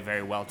Darlington play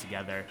very well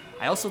together.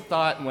 I also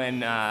thought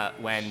when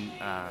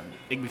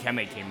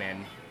Igbukeme came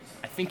in,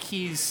 I think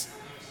he's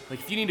like,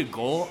 if you need a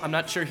goal, I'm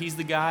not sure he's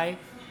the guy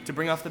to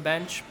bring off the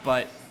bench,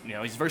 but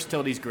his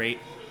versatility is great.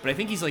 But I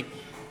think he's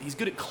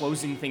good at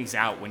closing things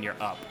out when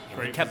you're up.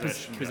 He kept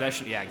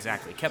possession. Yeah,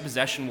 exactly. Kept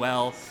possession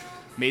well,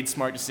 made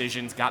smart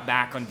decisions, got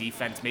back on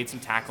defense, made some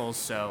tackles.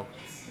 So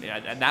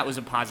that was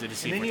a positive to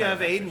see. And then for you have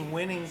Tyler Aiden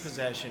winning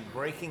possession,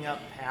 breaking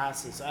up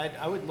passes.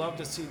 I would love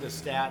to see the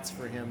stats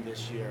for him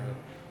this year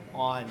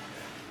on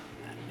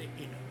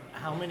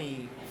how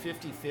many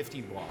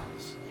 50-50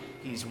 balls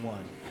he's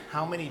won,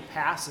 how many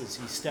passes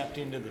he stepped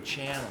into the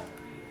channel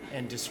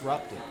and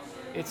disrupted.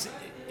 It's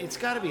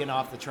got to be an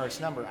off-the-charts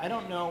number. I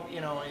don't know,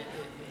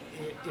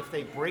 if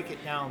they break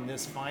it down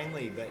this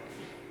finely, but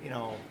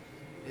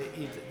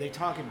they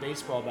talk in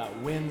baseball about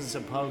wins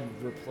above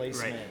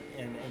replacement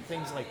and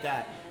things like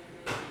that.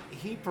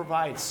 He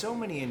provides so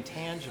many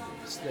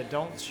intangibles that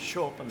don't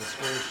show up on the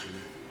score sheet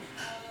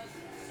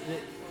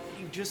that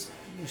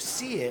you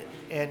see it,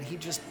 and he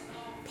just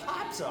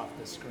pops off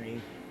the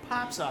screen,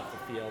 pops off the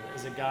field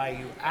as a guy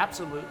who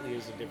absolutely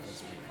is a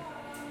difference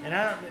maker.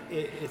 And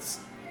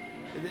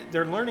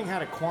they're learning how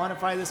to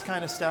quantify this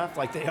kind of stuff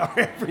like they are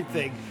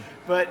everything.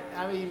 But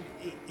I mean,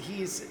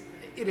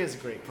 it is a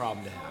great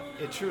problem to have.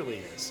 It truly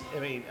is. I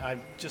mean,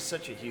 I'm just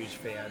such a huge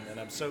fan, and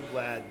I'm so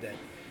glad that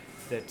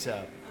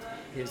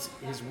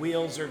his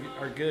wheels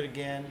are good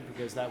again,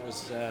 because that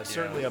was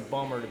certainly a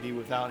bummer to be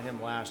without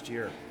him last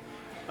year.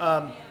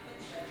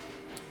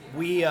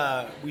 We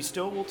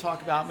still will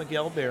talk about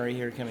Miguel Berry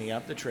here coming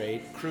up, the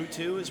trade. Crew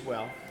 2 as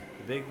well,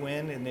 the big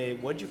win,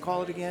 and what'd you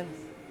call it again?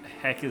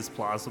 Heck is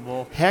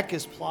plausible. Heck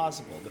is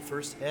plausible. The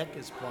first heck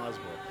is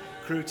plausible.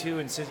 Crew 2,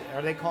 and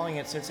are they calling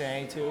it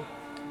Cincinnati 2?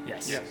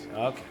 Yes.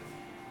 Okay.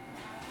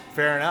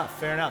 Fair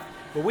enough.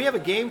 But we have a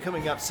game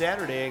coming up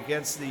Saturday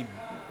against the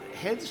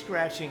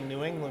head-scratching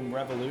New England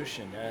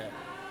Revolution.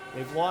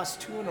 They've lost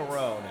 2 in a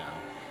row now.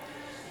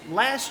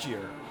 Last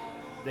year,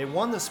 they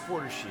won the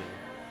Supporter Shield,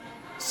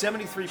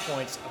 73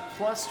 points, a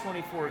plus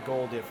 24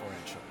 goal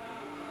differential.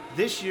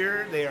 This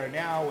year, they are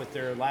now, with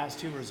their last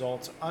 2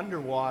 results,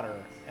 underwater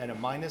at a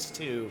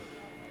 -2,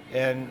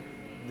 and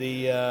And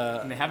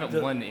they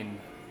haven't won in.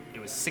 It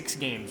was 6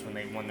 games when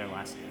they won their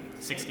last game.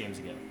 6 games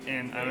ago.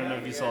 And I don't know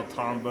if you saw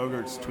Tom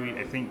Bogart's tweet,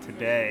 I think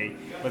today,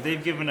 but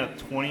they've given up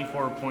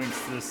 24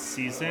 points this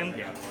season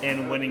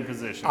in winning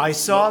position. I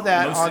saw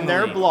that Most on in the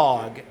their league.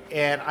 blog,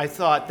 and I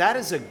thought that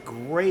is a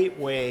great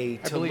way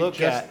I to believe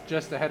look at.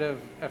 just ahead of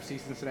FC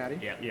Cincinnati.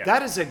 Yeah.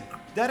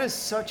 That is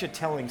such a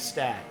telling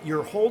stat.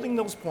 You're holding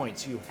those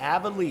points. You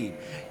have a lead.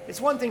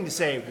 It's one thing to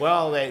say,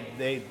 well,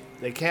 they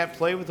can't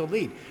play with a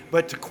lead,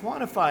 but to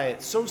quantify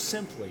it so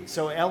simply,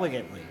 so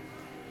elegantly,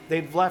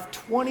 they've left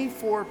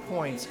 24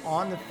 points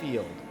on the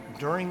field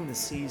during the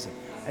season.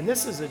 And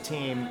this is a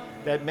team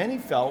that many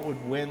felt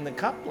would win the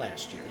Cup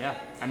last year. Yeah.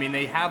 I mean,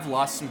 they have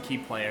lost some key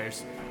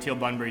players. Teal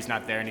Bunbury's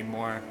not there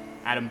anymore.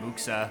 Adam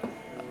Buxa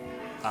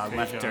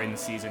left during the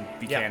season.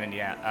 Buchanan,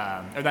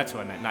 or that's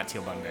what I meant, not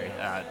Teal Bunbury.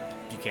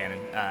 Buchanan.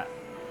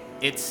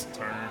 It's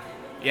Turner.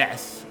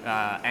 Yes.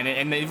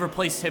 And they've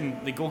replaced him.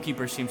 The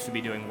goalkeeper seems to be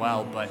doing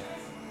well, but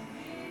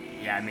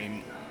yeah, I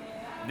mean,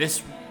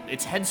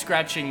 it's head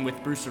scratching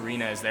with Bruce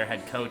Arena as their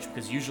head coach,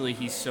 because usually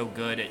he's so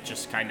good at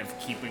just kind of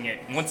keeping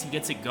it. Once he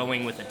gets it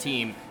going with a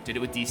team, did it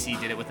with DC,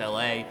 did it with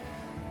LA,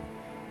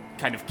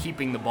 kind of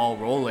keeping the ball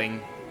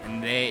rolling,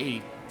 and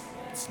they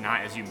it's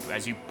not,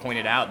 as you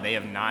pointed out, they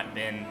have not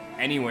been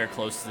anywhere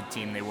close to the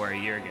team they were a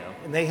year ago.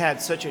 And they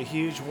had such a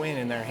huge win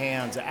in their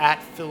hands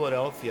at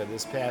Philadelphia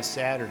this past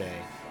Saturday.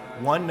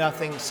 1-0,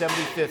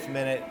 75th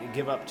minute,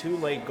 give up 2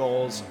 late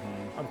goals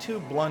on 2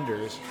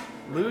 blunders,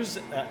 lose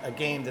a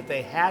game that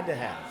they had to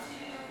have.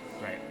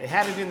 Right. They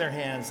had it in their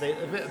hands.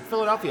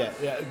 Philadelphia,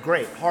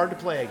 great, hard to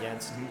play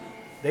against.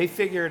 They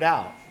figure it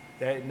out.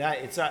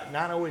 It's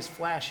not always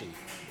flashy.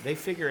 They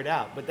figure it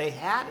out, but they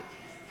had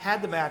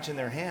the match in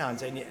their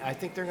hands, and I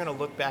think they're going to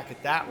look back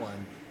at that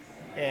one,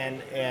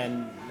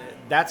 and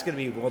that's going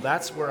to be,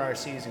 that's where our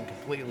season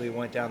completely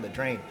went down the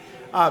drain.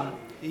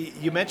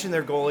 You mentioned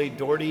their goalie,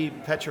 Dordi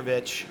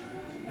Petrovic,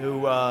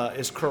 who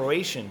is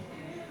Croatian.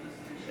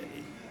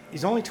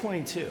 He's only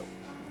 22.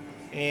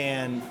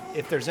 And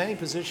if there's any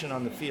position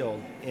on the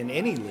field in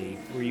any league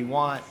where you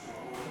want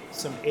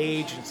some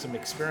age and some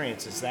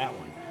experience, it's that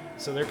one.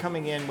 So they're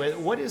coming in with,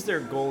 what is their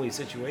goalie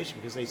situation?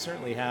 Because they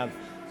certainly have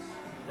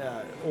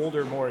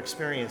older, more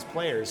experienced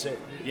players.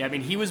 Yeah, I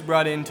mean, he was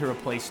brought in to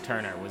replace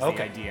Turner was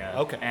the idea.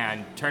 Okay.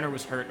 And Turner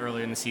was hurt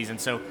earlier in the season.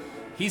 So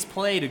he's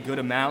played a good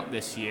amount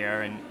this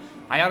year. And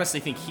I honestly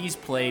think he's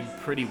played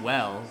pretty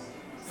well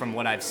from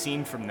what I've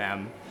seen from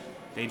them.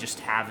 They just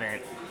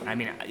haven't, I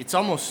mean, it's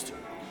almost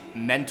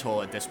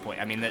mental at this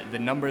point. I mean, the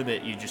number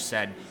that you just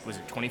said, was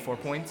it 24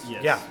 points?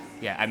 Yes. Yeah.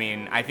 Yeah, I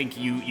mean, I think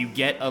you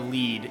get a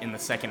lead in the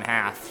second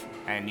half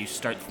and you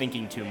start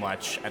thinking too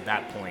much at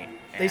that point.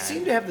 They And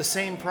seem to have the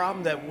same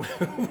problem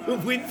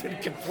that we've been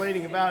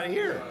complaining about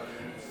here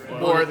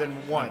more than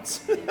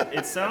once.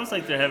 It sounds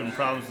like they're having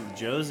problems with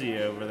Josie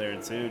over there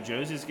too.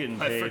 Josie's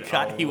getting I paid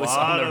forgot a he was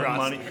lot on the of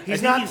roster. money.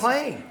 He's I think not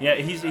playing. Yeah,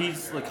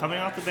 he's like coming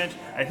off the bench.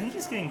 I think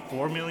he's getting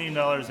 $4 million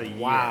a year.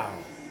 Wow.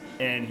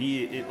 And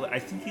I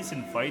think he's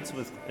in fights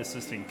with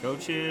assistant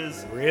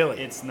coaches.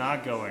 Really? It's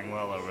not going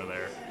well over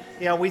there.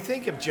 Yeah, we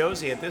think of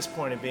Josie at this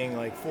point of being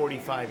like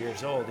 45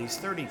 years old. He's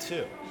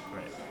 32.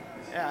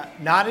 Right.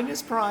 Not in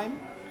his prime,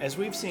 as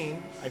we've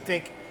seen. I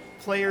think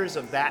players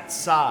of that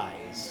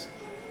size,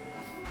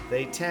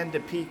 they tend to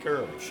peak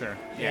early. Sure.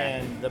 Yeah.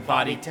 And the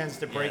body Body- tends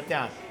to break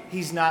yeah. down.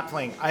 He's not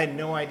playing. I had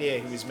no idea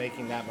he was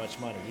making that much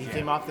money. He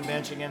came off the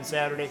bench again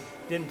Saturday,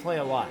 didn't play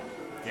a lot.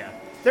 Yeah.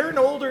 They're an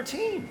older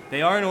team.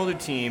 They are an older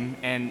team,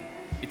 and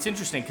it's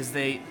interesting because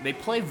they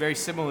play very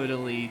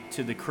similarly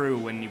to the Crew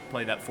when you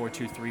play that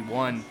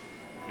 4-2-3-1.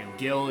 You know,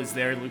 Gil is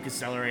there, Lucas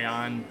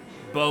Zelerion.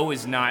 Bo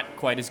is not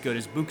quite as good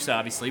as Buxa,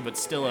 obviously, but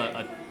still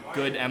a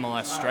good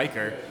MLS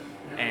striker.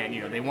 And,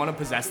 you know, they want to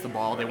possess the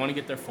ball. They want to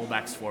get their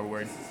fullbacks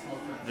forward.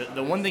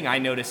 The one thing I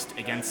noticed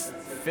against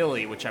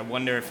Philly, which I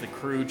wonder if the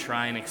Crew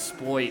try and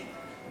exploit,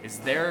 is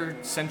their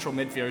central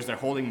midfielders, their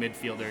holding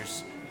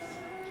midfielders,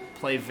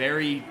 play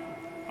very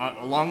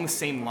along the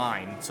same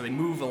line, so they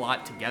move a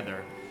lot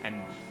together.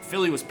 And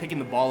Philly was picking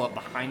the ball up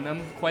behind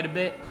them quite a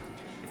bit.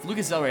 If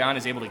Lucas Zelerion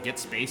is able to get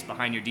space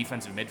behind your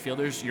defensive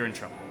midfielders, you're in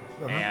trouble.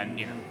 And,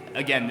 you know,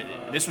 again,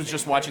 this was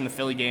just watching the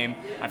Philly game.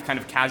 I've kind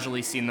of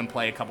casually seen them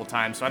play a couple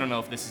times, so I don't know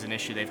if this is an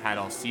issue they've had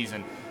all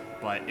season.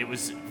 But it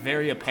was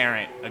very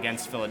apparent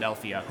against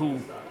Philadelphia, who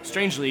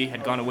strangely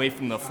had gone away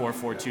from the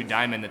 4-4-2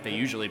 diamond that they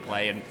usually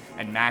play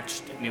and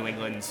matched New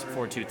England's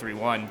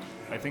 4-2-3-1.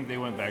 I think they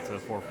went back to the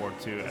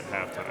 4-4-2 at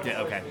halftime.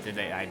 Yeah, okay. Did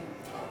they? I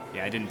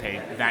didn't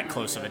pay that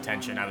close of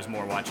attention. I was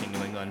more watching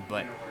New England,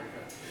 but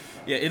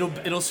yeah,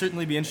 it'll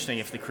certainly be interesting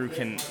if the Crew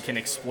can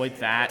exploit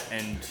that.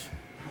 And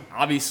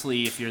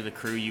obviously, if you're the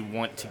Crew, you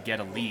want to get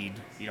a lead.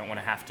 You don't want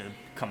to have to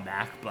come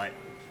back, but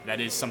that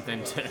is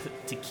something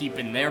to keep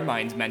in their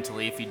minds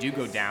mentally if you do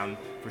go down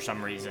for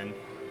some reason.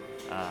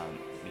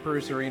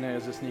 Bruce Arena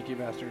is a sneaky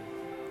bastard.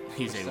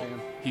 He's Just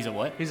saying. he's a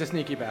what? He's a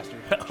sneaky bastard.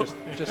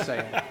 Just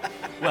saying.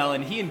 Well,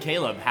 and he and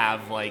Caleb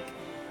have like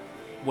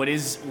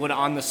what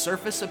on the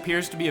surface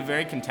appears to be a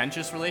very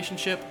contentious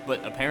relationship,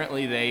 but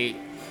apparently they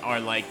are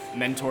like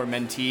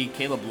mentor-mentee.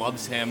 Caleb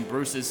loves him.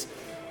 Bruce has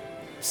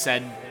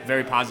said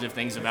very positive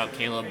things about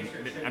Caleb.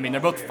 I mean,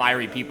 they're both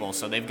fiery people,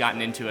 so they've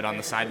gotten into it on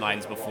the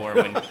sidelines before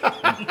when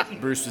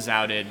Bruce was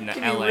out in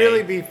Can LA. you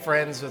really be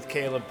friends with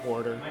Caleb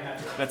Porter?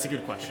 That's a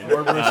good question.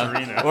 Or Bruce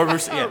Arena. Or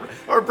Bruce, yeah.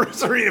 Or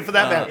Bruce Arena, for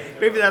that matter.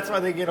 Maybe that's why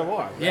they get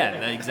along.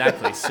 Yeah,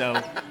 exactly.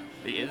 So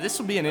this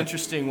will be an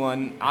interesting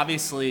one.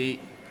 Obviously,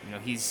 you know,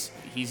 he's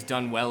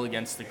done well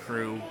against the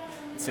Crew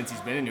since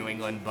he's been in New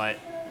England, but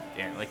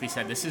yeah, like we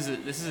said, this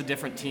is a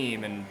different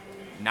team and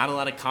not a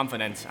lot of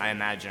confidence, I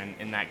imagine,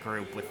 in that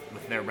group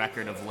with their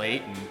record of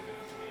late. And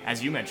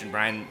as you mentioned,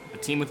 Brian, a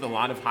team with a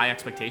lot of high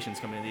expectations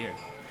coming into the year.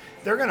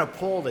 They're going to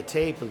pull the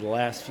tape of the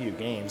last few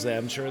games.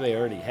 I'm sure they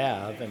already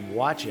have, and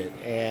watch it,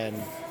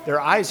 and their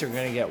eyes are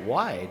going to get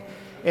wide.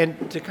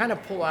 And to kind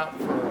of pull out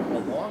for a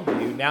long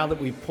view, now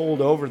that we've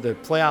pulled over the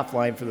playoff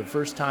line for the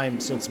first time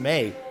since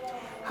May,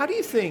 how do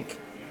you think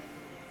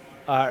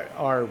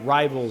our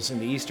rivals in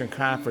the Eastern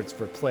Conference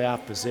for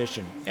playoff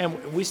position,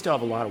 and we still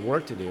have a lot of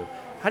work to do,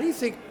 how do you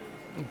think,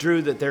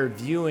 Drew, that they're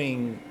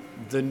viewing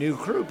the new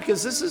Crew?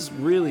 Because this is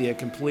really a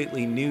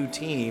completely new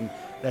team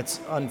that's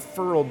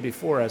unfurled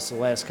before us the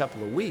last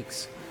couple of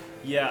weeks.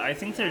 Yeah, I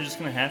think they're just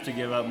going to have to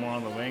give up more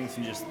on the wings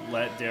and just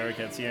let Derek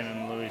Etienne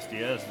and Luis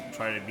Diaz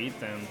try to beat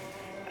them.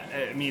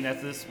 I mean,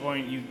 at this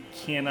point, you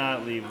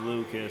cannot leave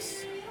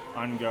Lucas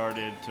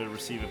unguarded to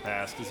receive a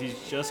pass because he's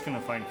just going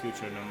to find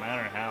Kucha no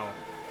matter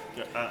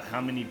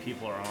how many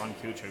people are on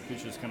Kucha.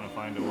 Kucha's going to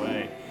find a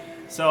way.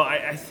 So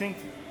I think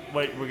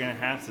what they're going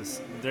to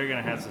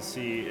have to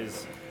see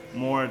is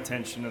more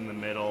attention in the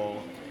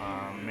middle,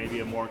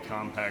 maybe a more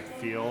compact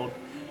field,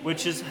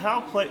 which is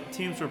how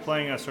teams were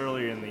playing us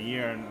earlier in the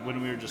year, and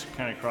when we were just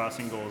kind of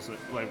crossing goals,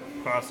 like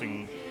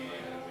crossing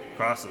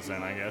crosses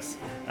in, I guess.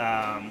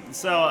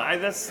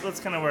 That's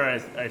kind of where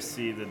I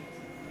see the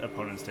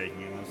opponents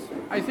taking us.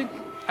 I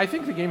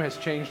think the game has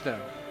changed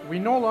though. We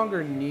no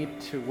longer need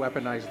to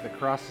weaponize the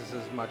crosses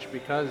as much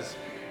because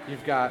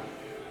you've got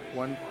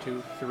 1,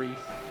 2, 3,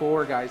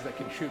 4 guys that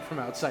can shoot from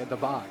outside the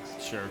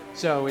box. Sure.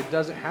 So it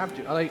doesn't have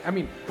to.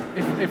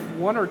 If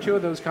one or two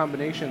of those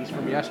combinations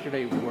from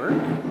yesterday work,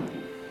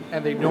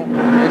 and they don't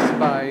miss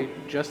by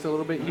just a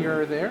little bit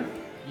here or there,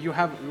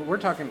 we're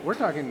talking, a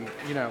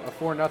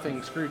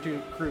 4-0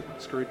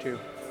 screw two.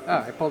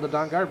 I pulled a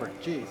Don Garber.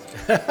 Jeez.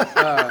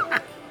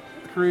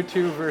 Crew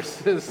 2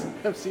 versus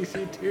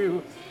FCC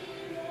 2,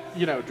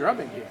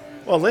 drubbing here.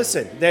 Well,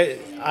 listen,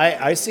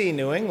 I see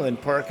New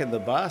England parking the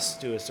bus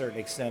to a certain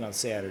extent on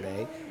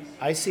Saturday.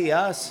 I see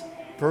us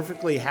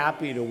perfectly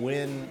happy to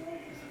win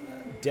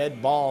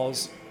dead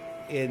balls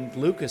in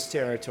Lucas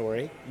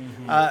territory.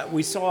 Mm-hmm.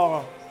 We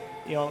saw,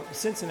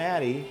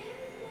 Cincinnati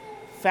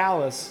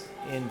foul us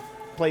in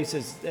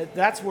places.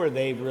 That's where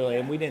they really,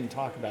 and we didn't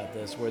talk about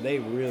this, where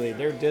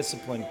their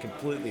discipline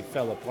completely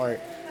fell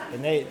apart,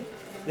 and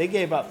they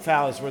gave up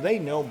fouls where they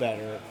know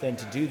better than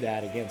to do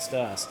that against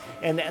us.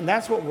 And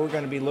that's what we're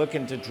going to be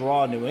looking to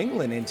draw New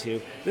England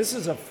into. This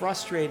is a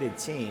frustrated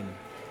team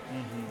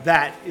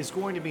that is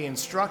going to be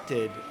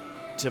instructed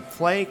to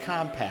play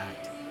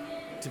compact,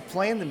 to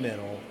play in the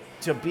middle,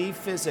 to be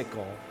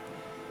physical,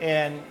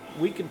 and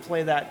we can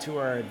play that to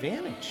our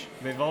advantage.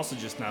 They've also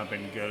just not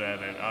been good at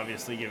it,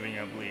 obviously giving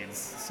up leads.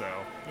 So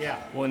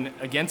yeah. When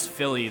against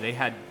Philly,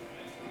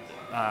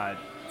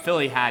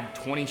 Philly had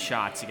 20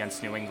 shots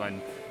against New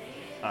England.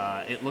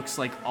 It looks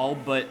like all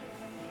but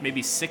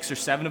maybe 6 or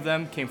 7 of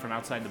them came from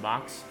outside the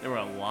box. There were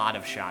a lot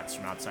of shots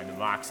from outside the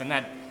box, and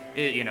that,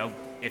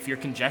 if you're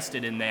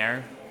congested in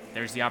there,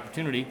 there's the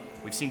opportunity.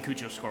 We've seen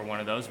Cucho score one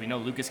of those. We know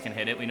Lucas can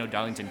hit it. We know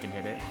Darlington can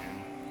hit it.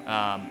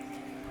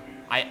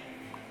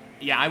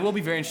 I will be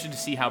very interested to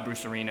see how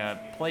Bruce Arena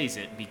plays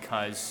it,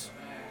 because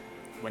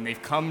when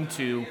they've come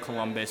to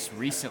Columbus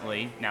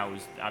recently, now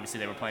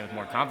obviously they were playing with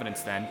more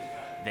confidence then,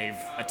 they've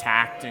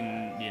attacked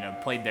and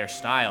played their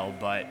style,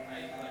 but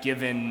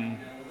given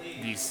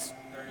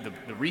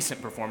the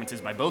recent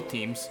performances by both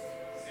teams,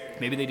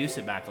 maybe they do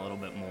sit back a little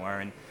bit more.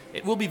 And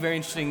it will be very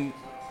interesting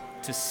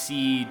to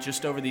see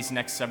just over these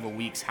next several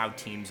weeks how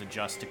teams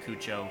adjust to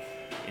Cucho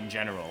in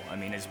general. I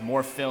mean, as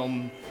more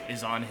film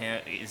is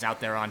out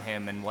there on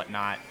him and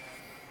whatnot,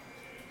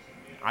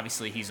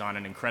 obviously he's on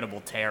an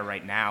incredible tear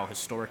right now,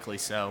 historically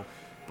so,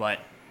 but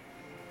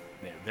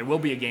there will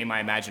be a game, I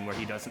imagine, where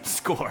he doesn't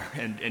score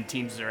and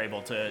teams are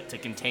able to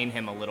contain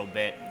him a little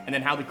bit, and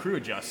then how the crew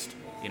adjust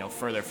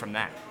further from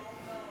that.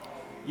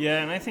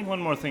 Yeah, and I think one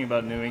more thing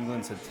about New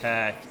England's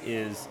attack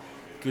is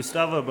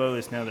Gustavo Bo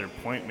is now their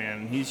point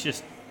man. He's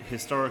just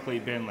historically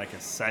been like a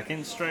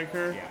second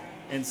striker. Yeah.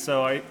 And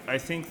so I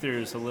think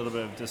there's a little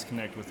bit of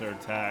disconnect with their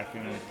attack.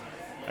 And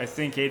I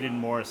think Aiden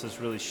Morris has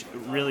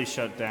really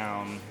shut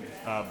down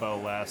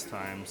Bo last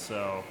time.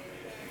 So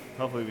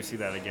hopefully we see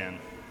that again.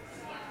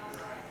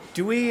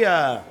 Do we,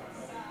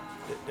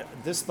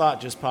 this thought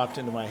just popped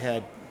into my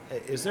head.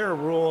 Is there a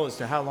rule as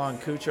to how long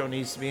Cucho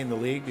needs to be in the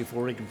league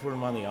before we can put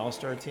him on the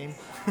All-Star team?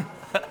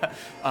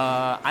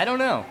 I don't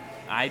know.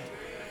 I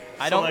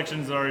don't.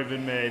 Selection's already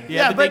been made.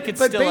 Yeah, but they could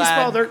but still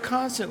baseball, add, they're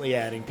constantly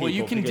adding people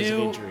you can because do,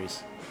 of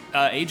injuries.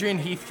 Adrian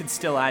Heath could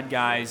still add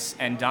guys,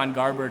 and Don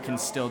Garber can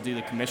still do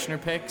the commissioner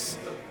picks.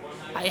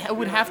 I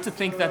would have to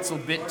think that's a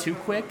bit too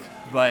quick,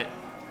 but...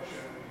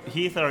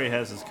 Heath already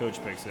has his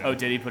coach picks in. Oh,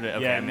 did he put it?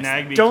 Okay, yeah, I missed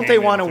that. Nagby Don't they came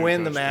in want to through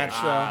win the coach match,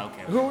 picks. though?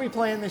 Okay. Who are we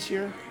playing this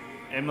year?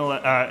 The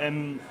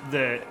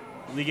Liga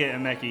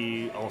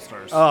MX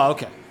All-Stars. Oh,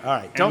 okay. All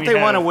right. Don't we they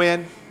want to have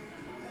win?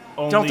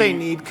 Don't they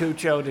Only- need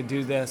Cucho to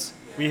do this?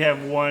 We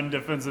have one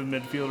defensive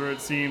midfielder,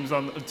 it seems,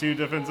 on two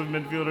defensive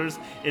midfielders.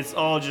 It's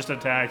all just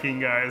attacking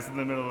guys in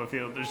the middle of the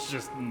field.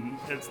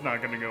 It's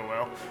not going to go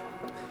well.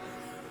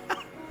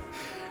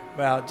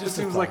 Well, It just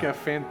seems like a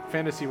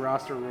fantasy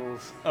roster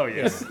rules. Oh,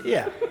 yes.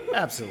 Yeah,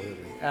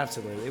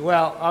 absolutely.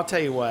 Well, I'll tell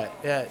you what.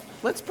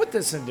 Let's put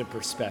this into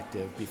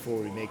perspective before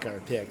we make our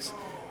picks.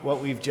 What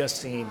we've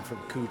just seen from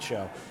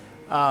Cucho.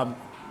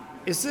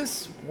 Is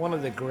this one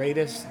of the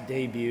greatest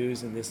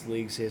debuts in this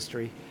league's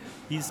history?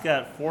 He's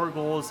got 4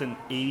 goals in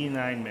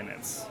 89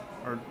 minutes,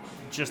 or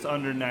just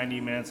under 90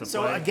 minutes of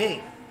So play. a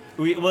game,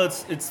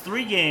 It's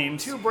 3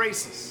 games. 2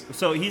 braces.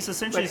 So he's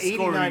essentially But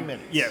 89 scoring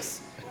minutes.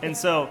 Yes, and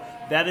so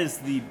that is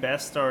the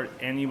best start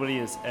anybody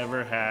has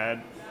ever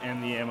had in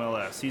the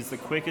MLS. He's the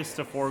quickest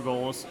to 4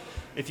 goals.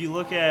 If you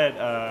look at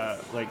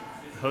like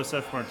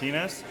Josef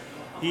Martinez.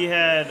 He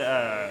had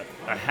a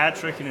hat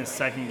trick in his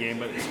second game,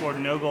 but scored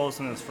no goals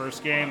in his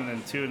first game and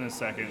then 2 in his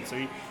second. So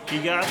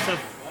he got to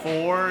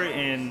 4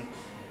 in,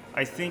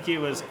 I think it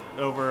was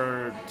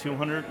over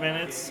 200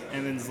 minutes,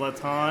 and then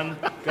Zlatan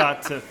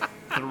got to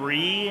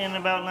 3 in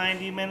about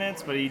 90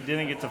 minutes, but he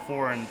didn't get to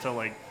 4 until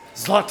like...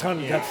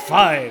 Zlatan got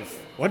 5.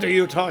 What are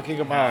you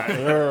talking about?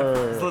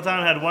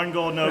 Zlatan had 1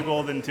 goal, no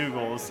goal, then 2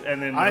 goals, and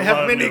then I a lot have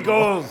of many no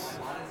goals. goals.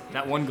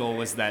 That one goal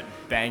was that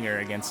banger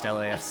against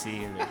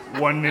LAFC.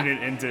 1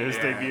 minute into his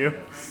debut.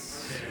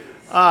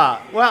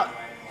 Well,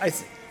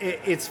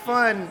 it's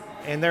fun,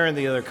 and they're in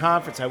the other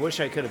conference. I wish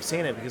I could have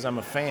seen it because I'm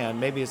a fan.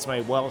 Maybe it's my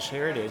Welsh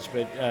heritage,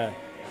 but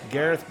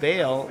Gareth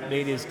Bale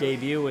made his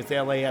debut with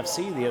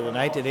LAFC the other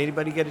night. Did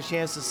anybody get a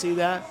chance to see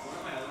that?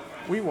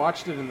 We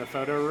watched it in the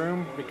photo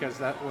room because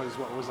that was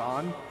what was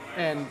on,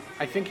 and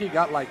I think he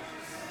got like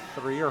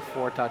 3 or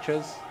 4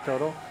 touches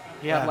total.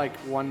 He Yeah. had like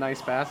 1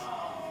 nice pass.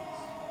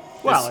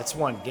 Well, it's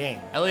one game.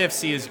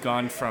 LAFC has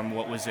gone from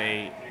what was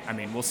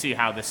we'll see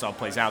how this all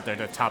plays out. They're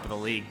the top of the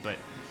league, but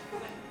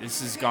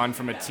this has gone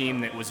from a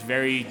team that was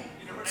very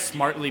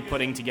smartly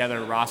putting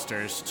together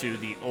rosters to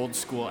the old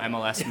school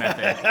MLS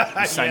method.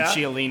 You sign Yeah.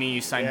 Chiellini, you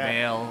sign Yeah.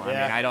 Bale.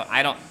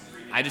 Yeah.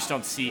 I just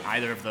don't see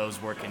either of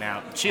those working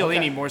out.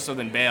 Chiellini more so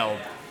than Bale,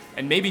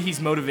 and maybe he's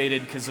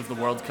motivated because of the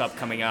World Cup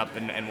coming up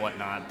and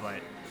whatnot, but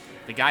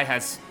the guy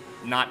has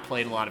not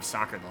played a lot of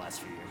soccer the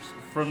last few years.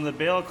 From the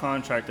Bale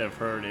contract I've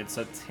heard, it's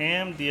a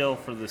TAM deal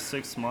for the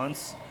 6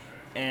 months,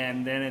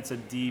 and then it's a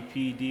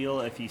DP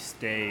deal if he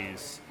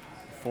stays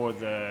for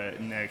the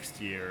next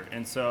year.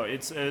 And so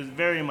it's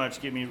very much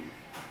get me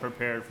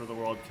prepared for the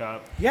World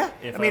Cup. Yeah,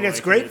 if I mean, it's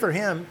like great it. for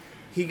him.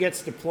 He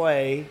gets to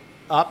play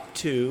up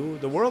to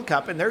the World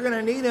Cup, and they're going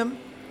to need him.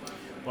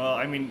 Well,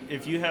 I mean,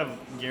 if you have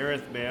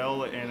Gareth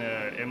Bale in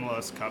a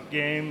MLS Cup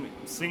game,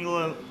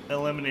 single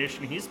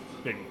elimination, he's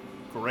been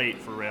great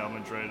for Real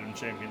Madrid in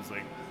Champions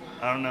League.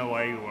 I don't know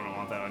why you wouldn't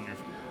want that on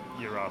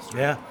your roster.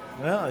 Yeah,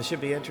 well, it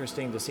should be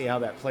interesting to see how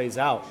that plays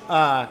out.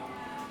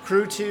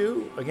 Crew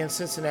 2 against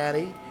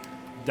Cincinnati,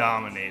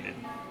 Dominated.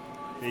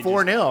 They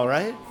 4-0,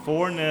 right?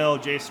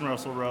 4-0. Jason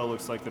Russell Rowe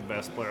looks like the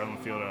best player on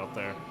the field out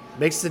there.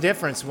 Makes the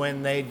difference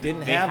when they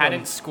didn't They have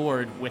hadn't him.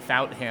 scored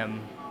without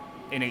him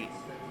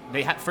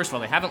first of all,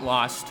 they haven't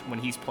lost when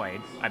he's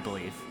played, I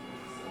believe.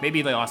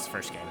 Maybe they lost the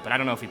first game, but I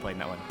don't know if he played in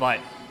that one. But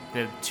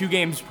the 2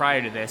 games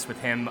prior to this,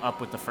 with him up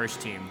with the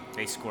first team,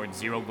 they scored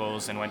 0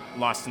 goals and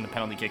lost in the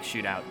penalty kick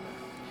shootout.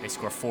 They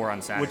score 4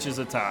 on Saturday. Which is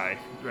a tie.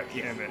 Right,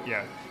 yeah.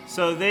 Yeah.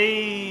 So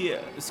they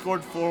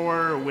scored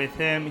 4 with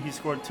him. He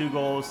scored 2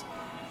 goals.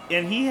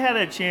 And he had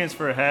a chance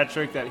for a hat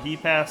trick that he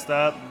passed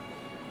up,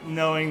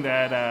 knowing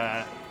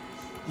that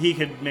he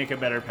could make a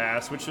better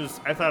pass, which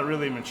was, I thought,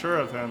 really mature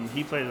of him.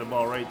 He played the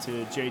ball right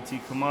to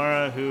JT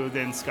Kamara, who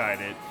then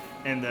skied it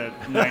in the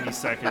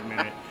 92nd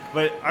minute.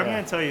 But I'm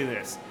going to tell you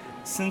this.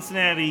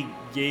 Cincinnati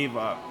gave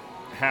up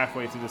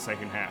halfway through the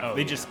second half.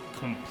 They just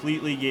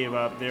completely gave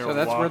up. They So were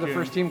that's where the walking.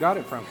 first team got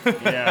it from.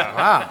 Yeah.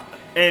 Wow.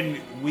 And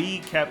we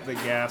kept the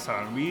gas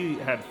on. We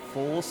had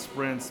full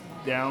sprints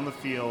down the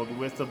field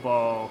with the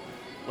ball,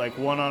 like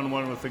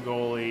one-on-one with the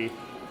goalie,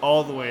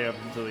 all the way up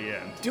until the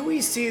end. Do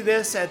we see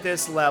this at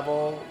this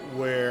level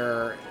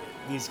where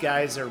these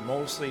guys are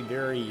mostly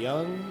very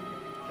young,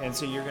 and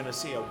so you're going to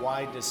see a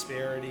wide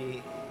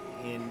disparity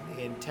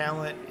in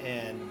talent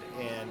and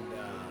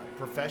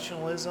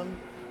professionalism?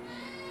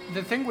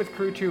 The thing with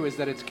Crew 2 is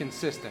that it's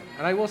consistent.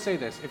 And I will say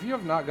this, if you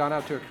have not gone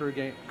out to a Crew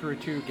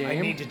 2 game, I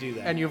need to do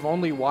that. and you've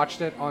only watched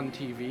it on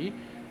TV,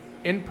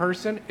 in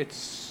person, it's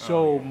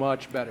so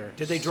much better.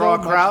 Did they So draw a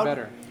much crowd?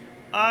 Better.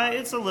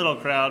 It's a little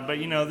crowd, but,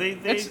 they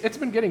It's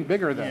been getting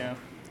bigger, though. yeah.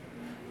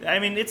 I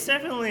mean, it's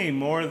definitely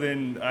more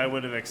than I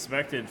would have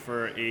expected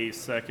for a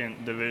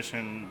second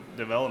division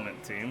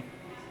development team.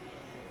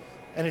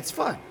 And it's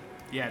fun.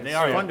 Yeah, It's they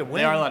are fun to win.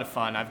 They are a lot of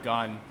fun. I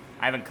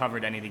haven't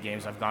covered any of the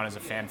games. I've gone as a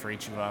fan for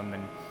each of them,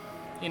 and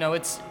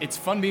it's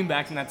fun being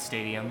back in that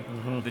stadium.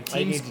 The team's,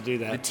 I need to do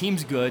that. The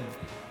team's good.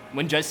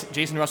 When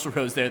Jason Russell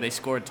Rowe's there, they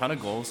scored a ton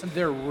of goals.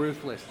 They're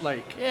ruthless.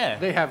 Yeah.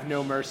 They have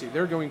no mercy.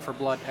 They're going for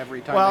blood every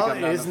time Well, they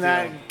come down isn't the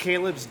that field.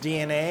 Caleb's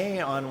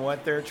DNA on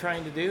what they're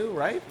trying to do,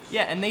 right?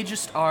 Yeah, and they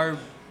just are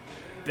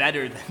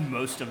better than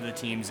most of the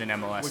teams in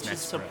MLS Which is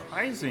next pro.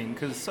 surprising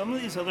because some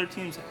of these other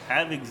teams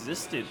have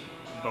existed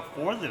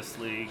before this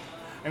league.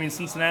 I mean,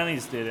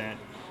 Cincinnati's didn't,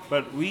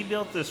 but we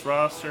built this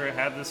roster,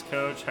 had this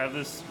coach, had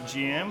this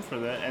GM for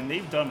that, and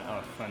they've done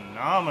a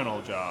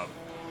phenomenal job.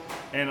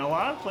 And a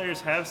lot of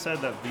players have said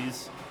that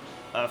these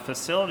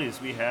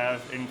facilities we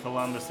have in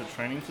Columbus, the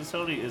training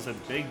facility, is a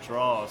big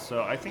draw.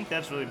 So I think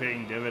that's really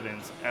paying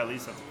dividends, at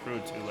least at the Pro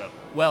 2 level.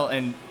 Well,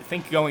 and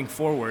think going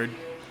forward,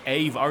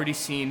 you've already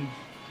seen,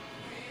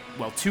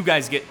 2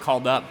 guys get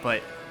called up,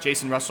 but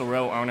Jason Russell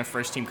Rowe are on a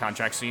first-team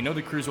contract, so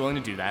the Crew's willing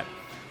to do that.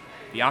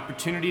 The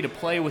opportunity to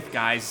play with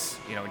guys,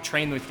 and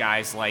train with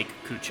guys like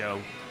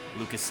Cucho,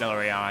 Lucas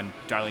Celerion,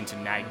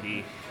 Darlington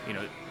Nagbe,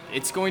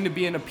 it's going to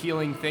be an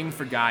appealing thing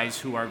for guys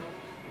who are,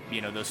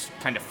 those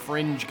kind of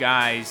fringe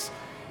guys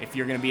if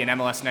you're going to be an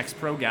MLS Next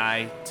Pro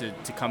guy to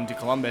come to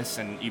Columbus,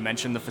 and you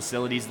mentioned the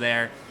facilities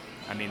there.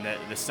 I mean,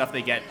 the stuff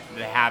they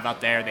have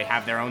out there, they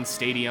have their own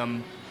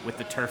stadium with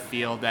the turf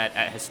field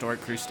at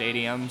historic Crew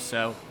Stadium.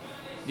 So,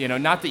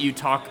 not that you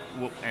talk,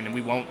 and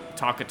we won't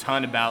talk a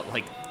ton about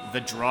like the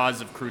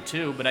draws of Crew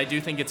 2, but I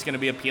do think it's going to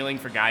be appealing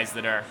for guys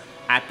that are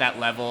at that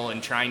level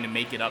and trying to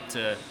make it up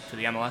to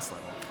the MLS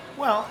level.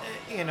 Well,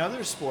 in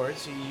other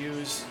sports, you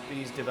use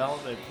these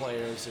development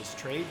players as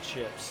trade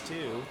chips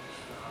too.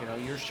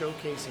 You're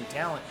showcasing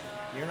talent.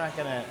 You're not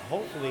going to,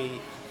 hopefully,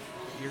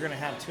 you're going to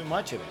have too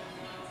much of it.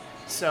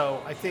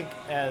 So I think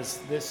as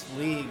this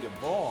league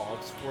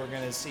evolves, we're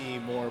going to see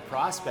more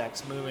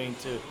prospects moving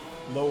to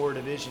lower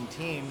division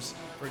teams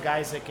for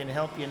guys that can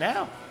help you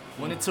now.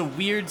 When it's a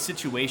weird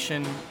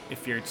situation,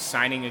 if you're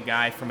signing a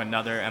guy from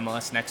another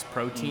MLS Next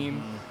Pro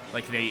team,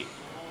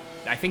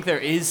 I think there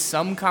is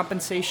some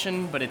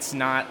compensation, but it's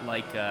not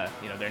like,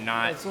 they're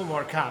not. It's a little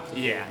more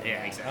complicated.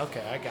 Yeah,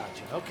 exactly. Okay, I got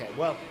you. Okay,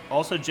 well.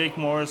 Also, Jake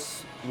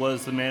Morris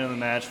was the man of the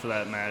match for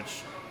that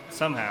match.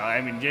 Somehow.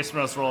 I mean, Jason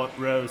Russell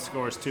Rowe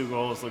scores 2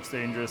 goals, looks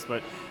dangerous,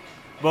 but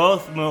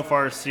both Mo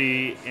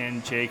Farsi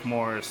and Jake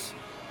Morris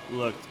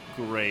looked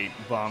great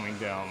bombing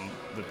down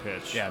the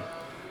pitch. Yeah.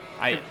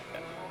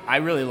 I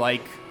really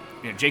like,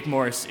 Jake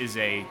Morris is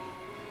a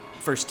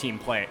first-team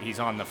player. He's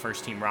on the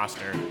first-team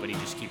roster, but he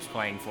just keeps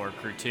playing for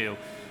Crew 2.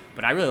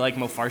 But I really like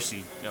Mo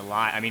Farsi a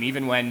lot. I mean,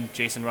 even when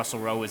Jason Russell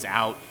Rowe was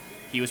out,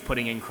 he was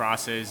putting in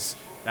crosses.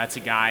 That's a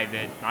guy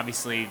that,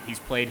 obviously, he's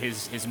played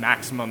his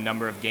maximum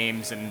number of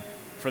games and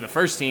for the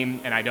first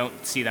team, and I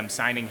don't see them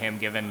signing him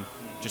given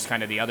just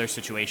kind of the other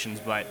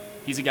situations, but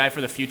he's a guy for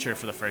the future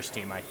for the first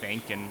team, I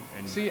think. And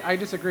See, I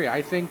disagree.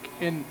 I think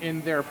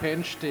in their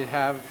pinch to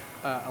have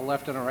a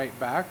left and a right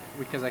back,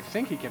 because I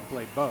think he can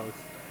play both.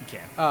 He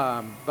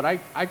can. But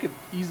I could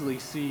easily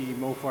see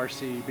Mo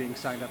Farsi being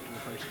signed up to the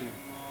first team.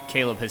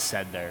 Caleb has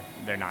said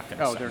they're not going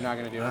to. Oh, they're not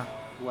going to do it.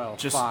 Well,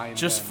 fine.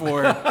 Just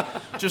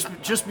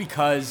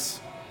because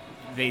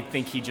they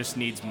think he just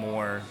needs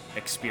more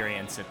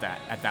experience at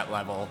that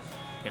level.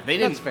 If they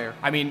didn't, That's fair.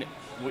 I mean,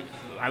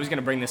 I was going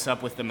to bring this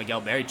up with the Miguel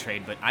Berry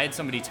trade, but I had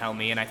somebody tell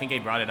me, and I think they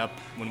brought it up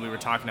when we were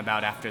talking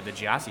about after the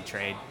Giassi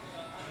trade.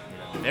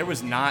 There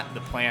was not the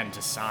plan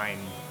to sign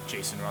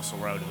Jason Russell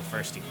Rowe to the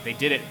first team. They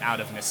did it out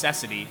of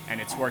necessity,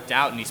 and it's worked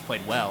out, and he's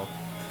played well.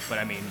 But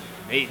I mean,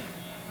 they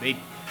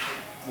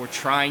were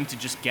trying to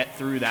just get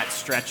through that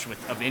stretch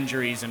of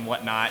injuries and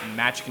whatnot and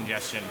match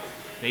congestion.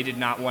 They did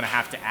not want to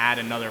have to add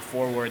another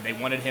forward. They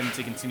wanted him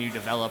to continue to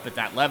develop at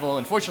that level.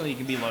 Unfortunately, he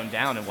can be loaned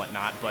down and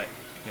whatnot, but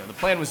the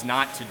plan was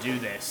not to do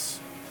this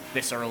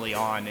early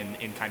on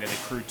in kind of the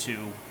Crew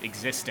 2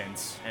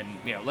 existence.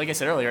 And like I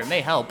said earlier, it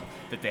may help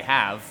that they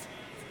have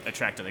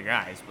attracted the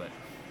guys, but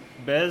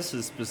Bez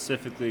has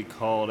specifically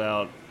called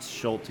out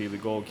Schulte, the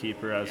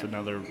goalkeeper, as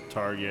another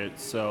target.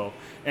 So,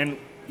 and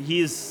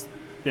he's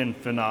been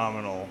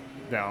phenomenal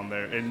down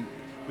there. And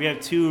we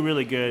have 2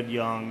 really good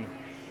young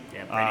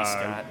Brady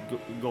Scott.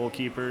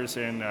 goalkeepers,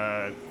 and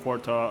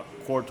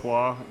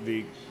Courtois,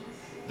 the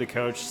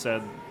coach,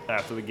 said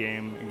after the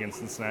game against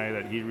Cincinnati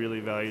that he really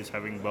values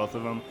having both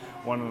of them.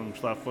 One of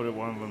them's left-footed,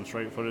 one of them's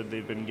right-footed.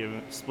 They've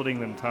been splitting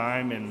them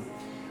time, and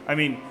I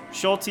mean,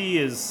 Schulte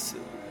is,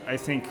 I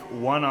think,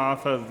 one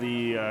off of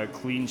the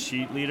clean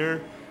sheet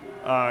leader,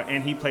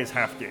 and he plays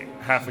half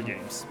a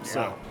games.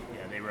 So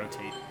they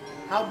rotate.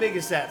 How big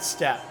is that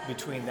step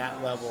between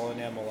that level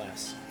and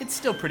MLS? It's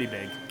still pretty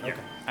big. Okay.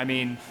 I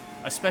mean,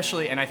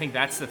 especially, and I think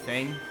that's the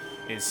thing,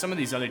 is some of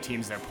these other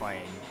teams they're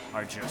playing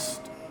are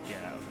just,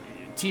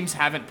 teams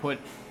haven't put,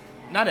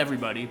 not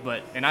everybody,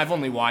 but, and I've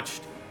only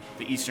watched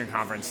the Eastern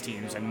Conference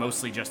teams and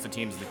mostly just the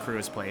teams the Crew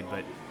has played,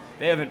 but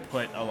they haven't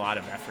put a lot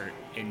of effort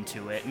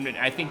into it. And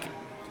I think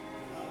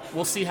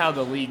we'll see how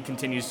the league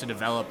continues to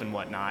develop and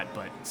whatnot,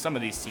 but some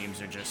of these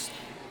teams are just,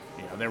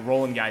 they're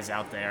rolling guys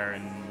out there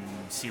and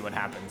see what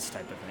happens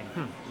type of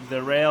thing.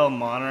 The Real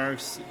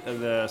Monarchs,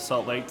 the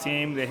Salt Lake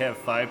team, they have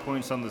 5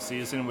 points on the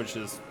season, which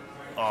is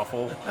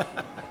awful.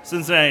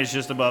 Cincinnati is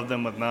just above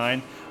them with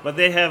 9, but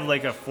they have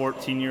like a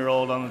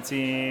 14-year-old on the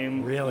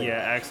team. Really? Yeah,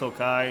 Axel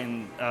Kai,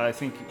 and I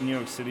think New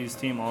York City's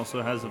team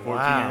also has a 14-year-old.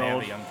 Wow. They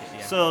have a young kid,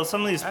 yeah. So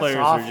some of these That's players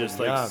are awfully just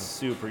young. like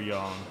super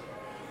young.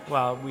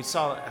 Well, we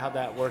saw how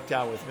that worked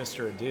out with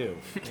Mr. Adu.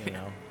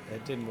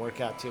 It didn't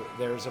work out too.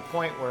 There's a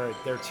point where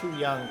they're too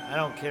young. I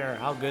don't care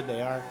how good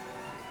they are.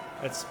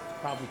 It's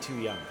probably too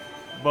young.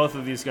 Both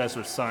of these guys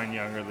were signed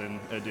younger than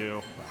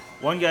Adu.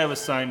 One guy was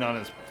signed on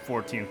his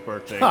 14th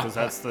birthday because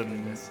that's the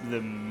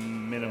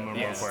minimum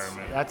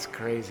requirement. That's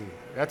crazy.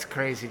 That's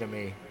crazy to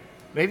me.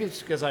 Maybe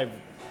it's because I've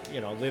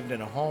lived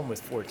in a home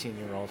with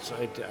 14-year-olds. So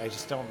I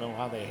just don't know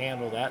how they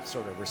handle that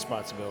sort of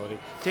responsibility.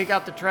 Take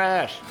out the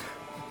trash.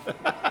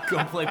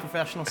 Go play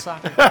professional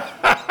soccer.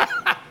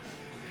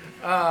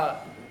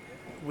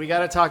 We got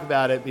to talk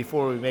about it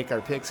before we make our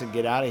picks and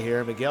get out of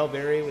here. Miguel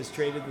Berry was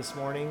traded this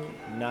morning.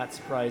 Not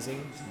surprising.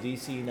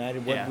 DC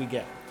United. What did we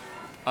get?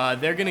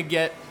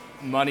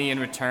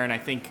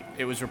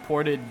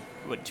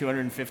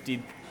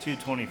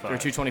 225. or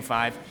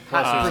 225.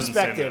 How's Plus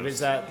perspective? incentives. Is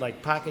that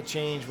like pocket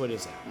change? What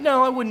is it?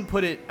 No, I wouldn't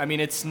put it. I mean,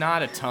 it's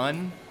not a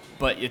ton,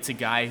 but it's a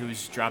guy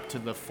who's dropped to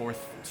the 4th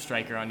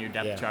striker on your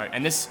depth Yeah. chart.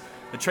 And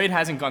the trade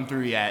hasn't gone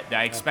through yet.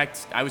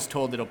 I was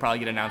told it'll probably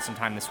get announced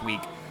sometime this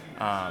week.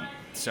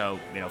 So,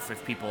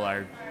 if people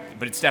are,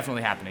 but it's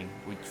definitely happening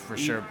for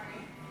sure.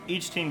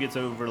 Each team gets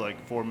over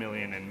like $4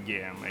 million in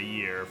GAM a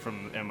year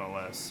from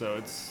MLS, so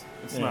it's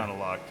not a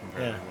lot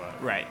compared to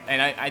what. Right.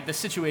 And the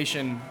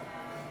situation,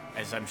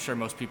 as I'm sure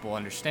most people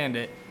understand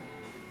it,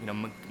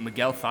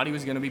 Miguel thought he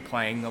was going to be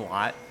playing a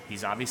lot.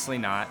 He's obviously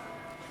not.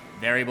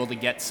 They're able to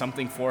get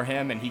something for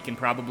him, and he can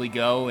probably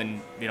go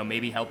and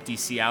maybe help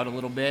DC out a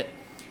little bit.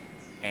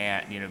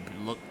 And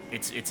look,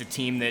 it's a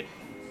team that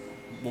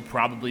will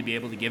probably be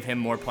able to give him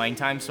more playing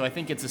time. So I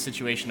think it's a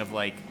situation of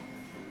like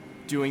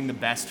doing the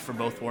best for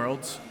both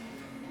worlds.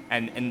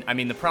 And I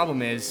mean, the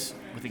problem is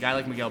with a guy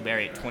like Miguel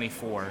Berry at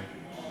 24,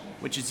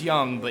 which is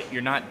young, but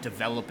you're not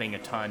developing a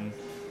ton.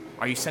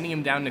 Are you sending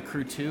him down to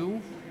Crew 2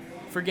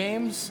 for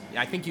games?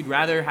 I think you'd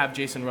rather have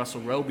Jason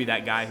Russell Rowe be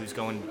that guy who's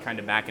going kind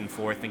of back and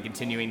forth and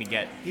continuing to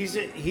get.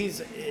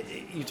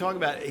 You talk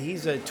about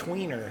he's a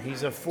tweener.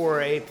 He's a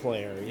 4A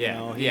player. You Yeah,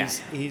 know? yeah.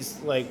 He's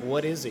like,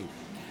 what is he?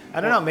 I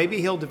don't know. Maybe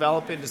he'll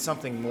develop into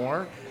something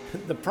more.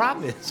 The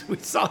problem is we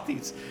saw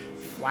these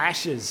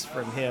flashes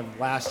from him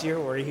last year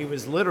where he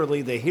was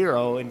literally the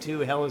hero in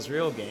 2 Hell is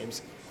Real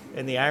games.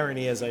 And the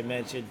irony, as I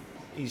mentioned,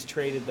 he's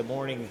traded the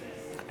morning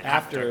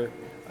after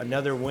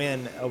another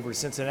win over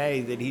Cincinnati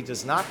that he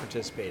does not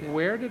participate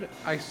in.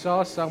 I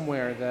saw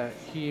somewhere that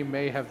he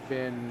may have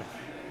been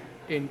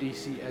in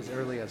DC as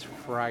early as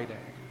Friday.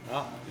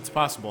 It's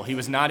possible. He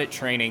was not at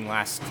training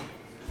last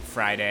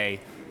Friday.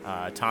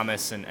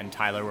 Thomas and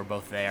Tyler were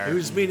both there. He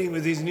was meeting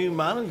with his new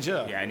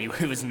manager. Yeah, and he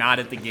was not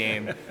at the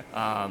game.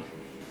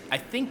 I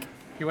think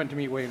He went to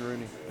meet Wayne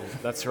Rooney.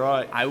 That's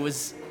right.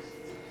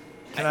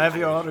 Can I have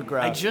your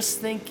autograph? I just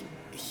think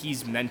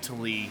he's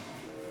mentally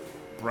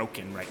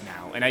broken right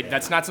now, and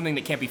that's not something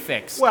that can't be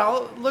fixed.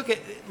 Well, look at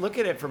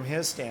it from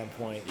his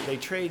standpoint. They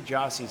trade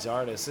Jossie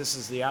Zardes. This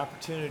is the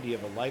opportunity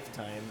of a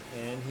lifetime,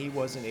 and he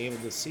wasn't able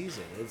to seize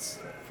it. It's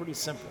pretty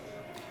simple.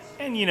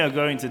 And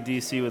going to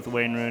DC with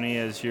Wayne Rooney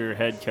as your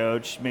head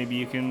coach, maybe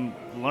you can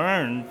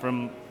learn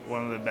from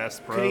one of the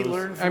best pros. Could he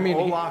learn from I mean,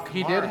 Ola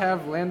he Kamara? did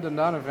have Landon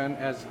Donovan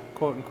as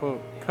quote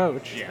unquote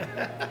coach. Yeah,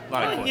 a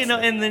lot of quotes.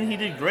 And then he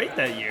did great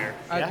that year.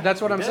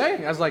 That's what he I'm did.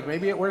 saying. I was like,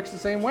 maybe it works the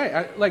same way.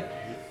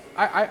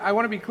 I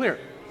want to be clear.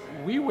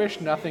 We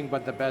wish nothing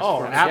but the best Oh,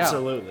 for Miguel.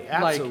 absolutely,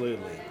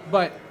 absolutely.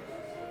 But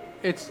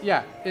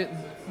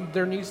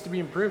there needs to be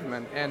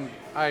improvement, and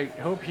I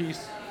hope he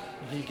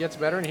gets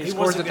better and he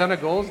scores wasn't a ton gonna-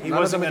 of goals. He None of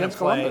wasn't them going to against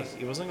play. Columbus.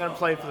 He wasn't going to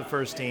play for the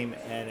first team,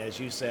 and as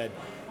you said,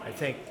 I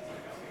think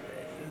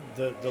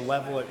the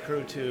level at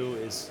Crew 2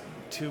 is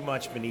too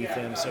much beneath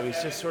him. So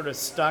he's just sort of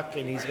stuck,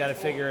 and he's got to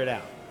figure it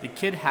out. The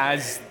kid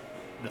has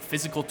the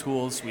physical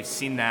tools. We've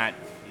seen that.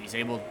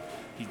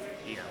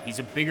 He's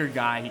a bigger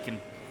guy. He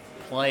can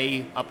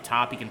play up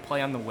top. He can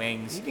play on the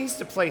wings. He needs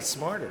to play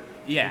smarter.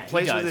 Yeah, he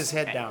plays does. with his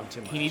head down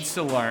too much. He needs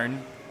to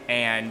learn,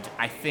 and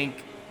I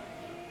think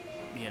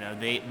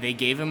they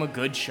gave him a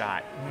good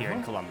shot here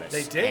in Columbus.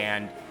 They did.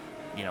 And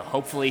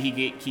hopefully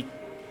he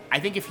I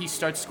think if he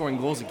starts scoring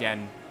goals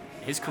again,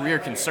 his career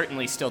can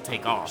certainly still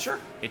take off. Sure.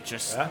 It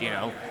just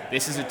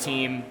this is a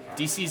team.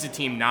 DC is a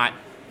team not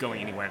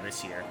going anywhere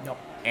this year. Nope.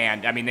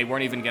 And I mean, they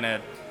weren't even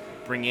gonna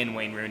bring in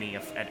Wayne Rooney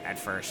at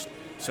first.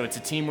 So it's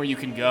a team where you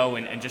can go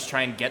and just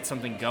try and get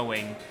something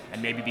going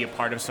and maybe be a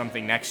part of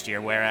something next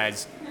year.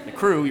 Whereas the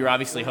Crew, you're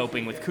obviously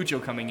hoping with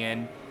Cucho coming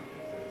in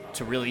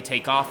to really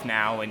take off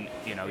now, and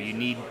you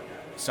need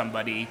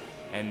somebody,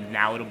 and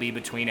now it'll be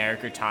between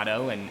Eric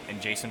Hurtado and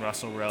Jason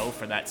Russell Rowe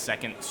for that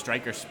second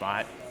striker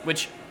spot,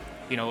 which,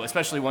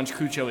 especially once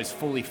Cucho is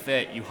fully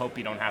fit, you hope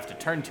you don't have to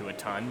turn to a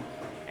ton,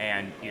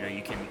 and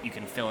you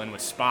can fill in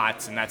with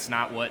spots, and that's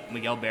not what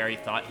Miguel Berry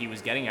thought he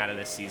was getting out of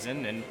this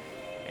season, and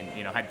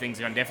had things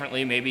gone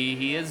differently, maybe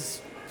he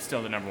is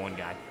still the number one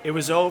guy. It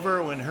was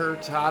over when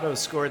Hurtado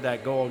scored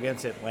that goal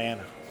against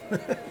Atlanta.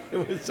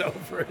 It was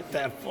over at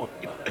that point.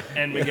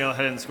 And Miguel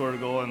hadn't scored a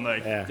goal in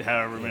Yeah.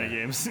 however many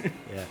games.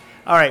 Yeah.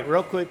 All right,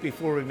 real quick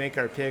before we make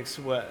our picks,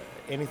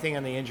 anything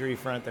on the injury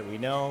front that we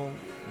know,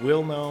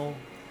 will know?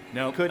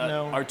 No, Could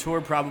know.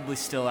 Artur probably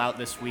still out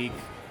this week,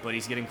 but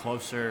he's getting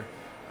closer.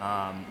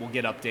 We'll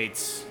get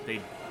updates. They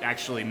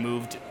actually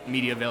moved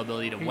media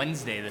availability to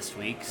Wednesday this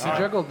week. He So,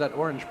 juggled that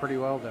orange pretty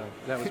well, though.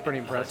 That was pretty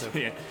impressive.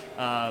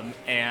 yeah.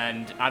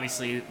 And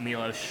obviously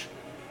Milos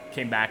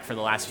came back for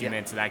the last few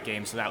minutes of that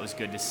game, so that was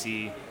good to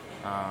see.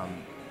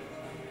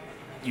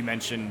 You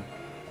mentioned,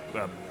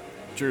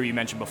 Drew, you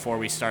mentioned before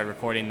we started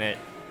recording that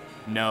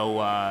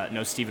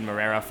no Steven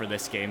Moreira for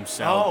this game.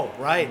 So Oh,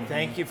 right.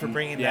 Thank you for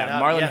bringing that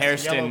up. Marlon Yes,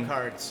 Hairston yellow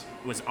cards.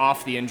 was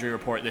off the injury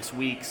report this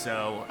week,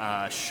 so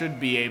should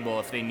be able,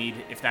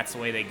 if that's the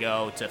way they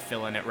go, to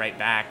fill in at right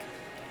back.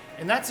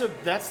 And that's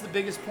the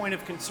biggest point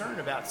of concern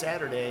about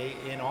Saturday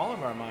in all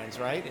of our minds,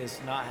 right? Is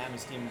not having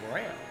Steven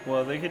Correa.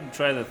 Well, they could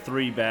try the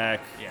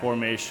 3-back Yeah.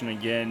 formation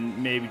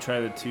again. Maybe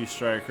try the 2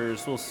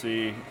 strikers. We'll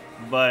see.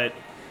 But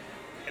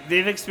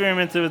they've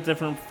experimented with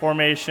different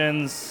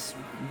formations.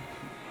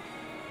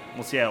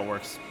 We'll see how it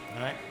works.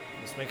 All right,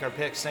 let's make our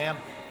picks, Sam.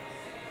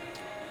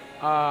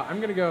 I'm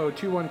going to go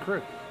 2-1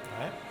 Crew.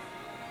 All right,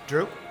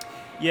 Drew.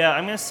 Yeah,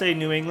 I'm going to say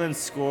New England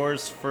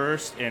scores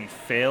first and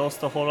fails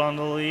to hold on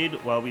to the lead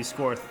while we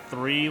score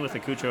 3 with a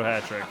Cucho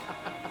hat trick.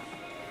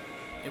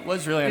 It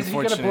was really Is he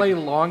going unfortunate. to play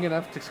long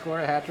enough to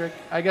score a hat trick?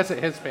 I guess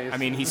at his pace. I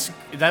mean,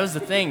 that was the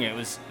thing. It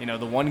was,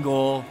 the 1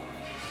 goal,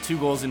 2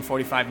 goals in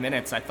 45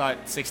 minutes. I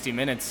thought 60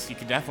 minutes, you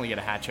could definitely get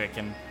a hat trick.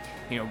 And,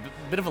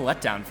 bit of a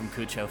letdown from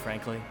Cucho,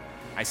 frankly.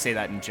 I say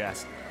that in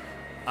jest.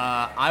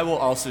 I will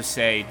also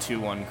say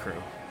 2-1 Crew.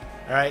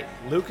 All right,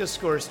 Lucas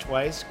scores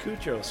twice.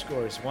 Cucho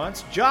scores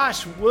once.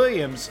 Josh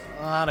Williams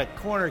on a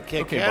corner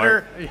kick Okay,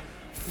 header.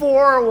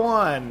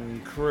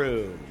 4-1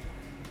 Crew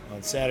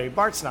on Saturday.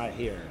 Bart's not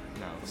here.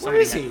 No. Where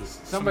is he?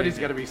 Somebody's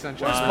got to be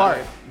sunshine. Where's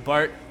Bart?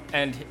 Bart,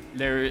 and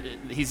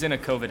he's in a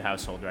COVID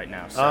household right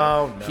now. So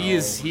Oh, no. He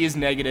is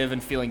negative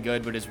and feeling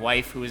good, but his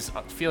wife, who is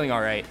feeling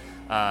all right,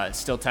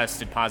 still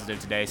tested positive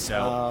today. So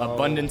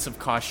abundance of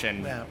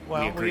caution. Yeah,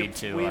 well, we agreed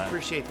to. We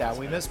appreciate that.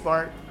 We miss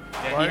Bart.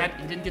 Yeah, Bart?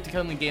 he didn't get to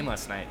come to the game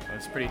last night. I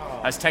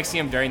was texting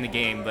him during the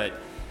game, but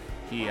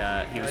he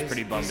was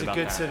pretty bummed He's a about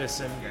good that.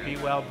 citizen. Be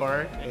well,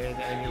 Bart,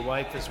 and your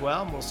wife as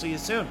well. And we'll see you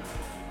soon.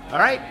 All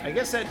right, I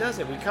guess that does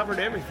it. We covered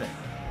everything.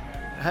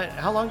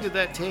 How long did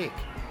that take?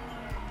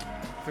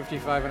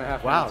 55 and a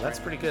half Wow, minutes, that's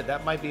right? pretty good.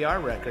 That might be our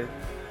record.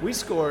 We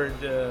scored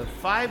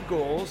 5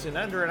 goals in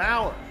under an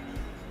hour.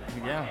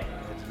 Yeah.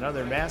 It's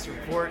another mass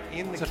report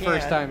in the It's the can.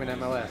 first time in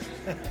MLS.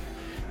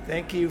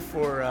 Thank you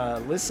for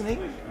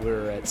listening.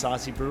 We're at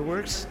Saucy Brew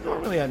Works,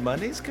 normally on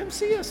Mondays. Come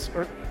see us,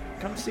 or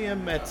come see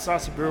them at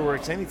Saucy Brew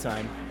Works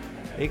anytime.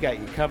 They got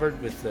you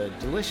covered with the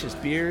delicious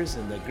beers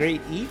and the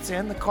great eats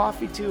and the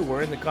coffee, too.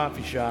 We're in the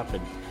coffee shop,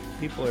 and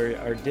people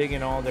are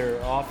digging all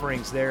their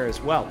offerings there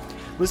as well.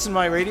 Listen to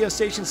my radio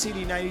station,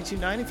 CD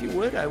 92.9, if you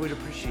would. I would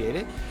appreciate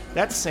it.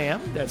 That's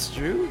Sam. That's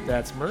Drew.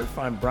 That's Murph.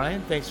 I'm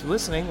Brian. Thanks for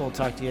listening. We'll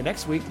talk to you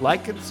next week.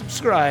 Like and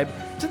subscribe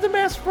to the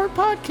Mass Report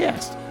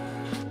Podcast.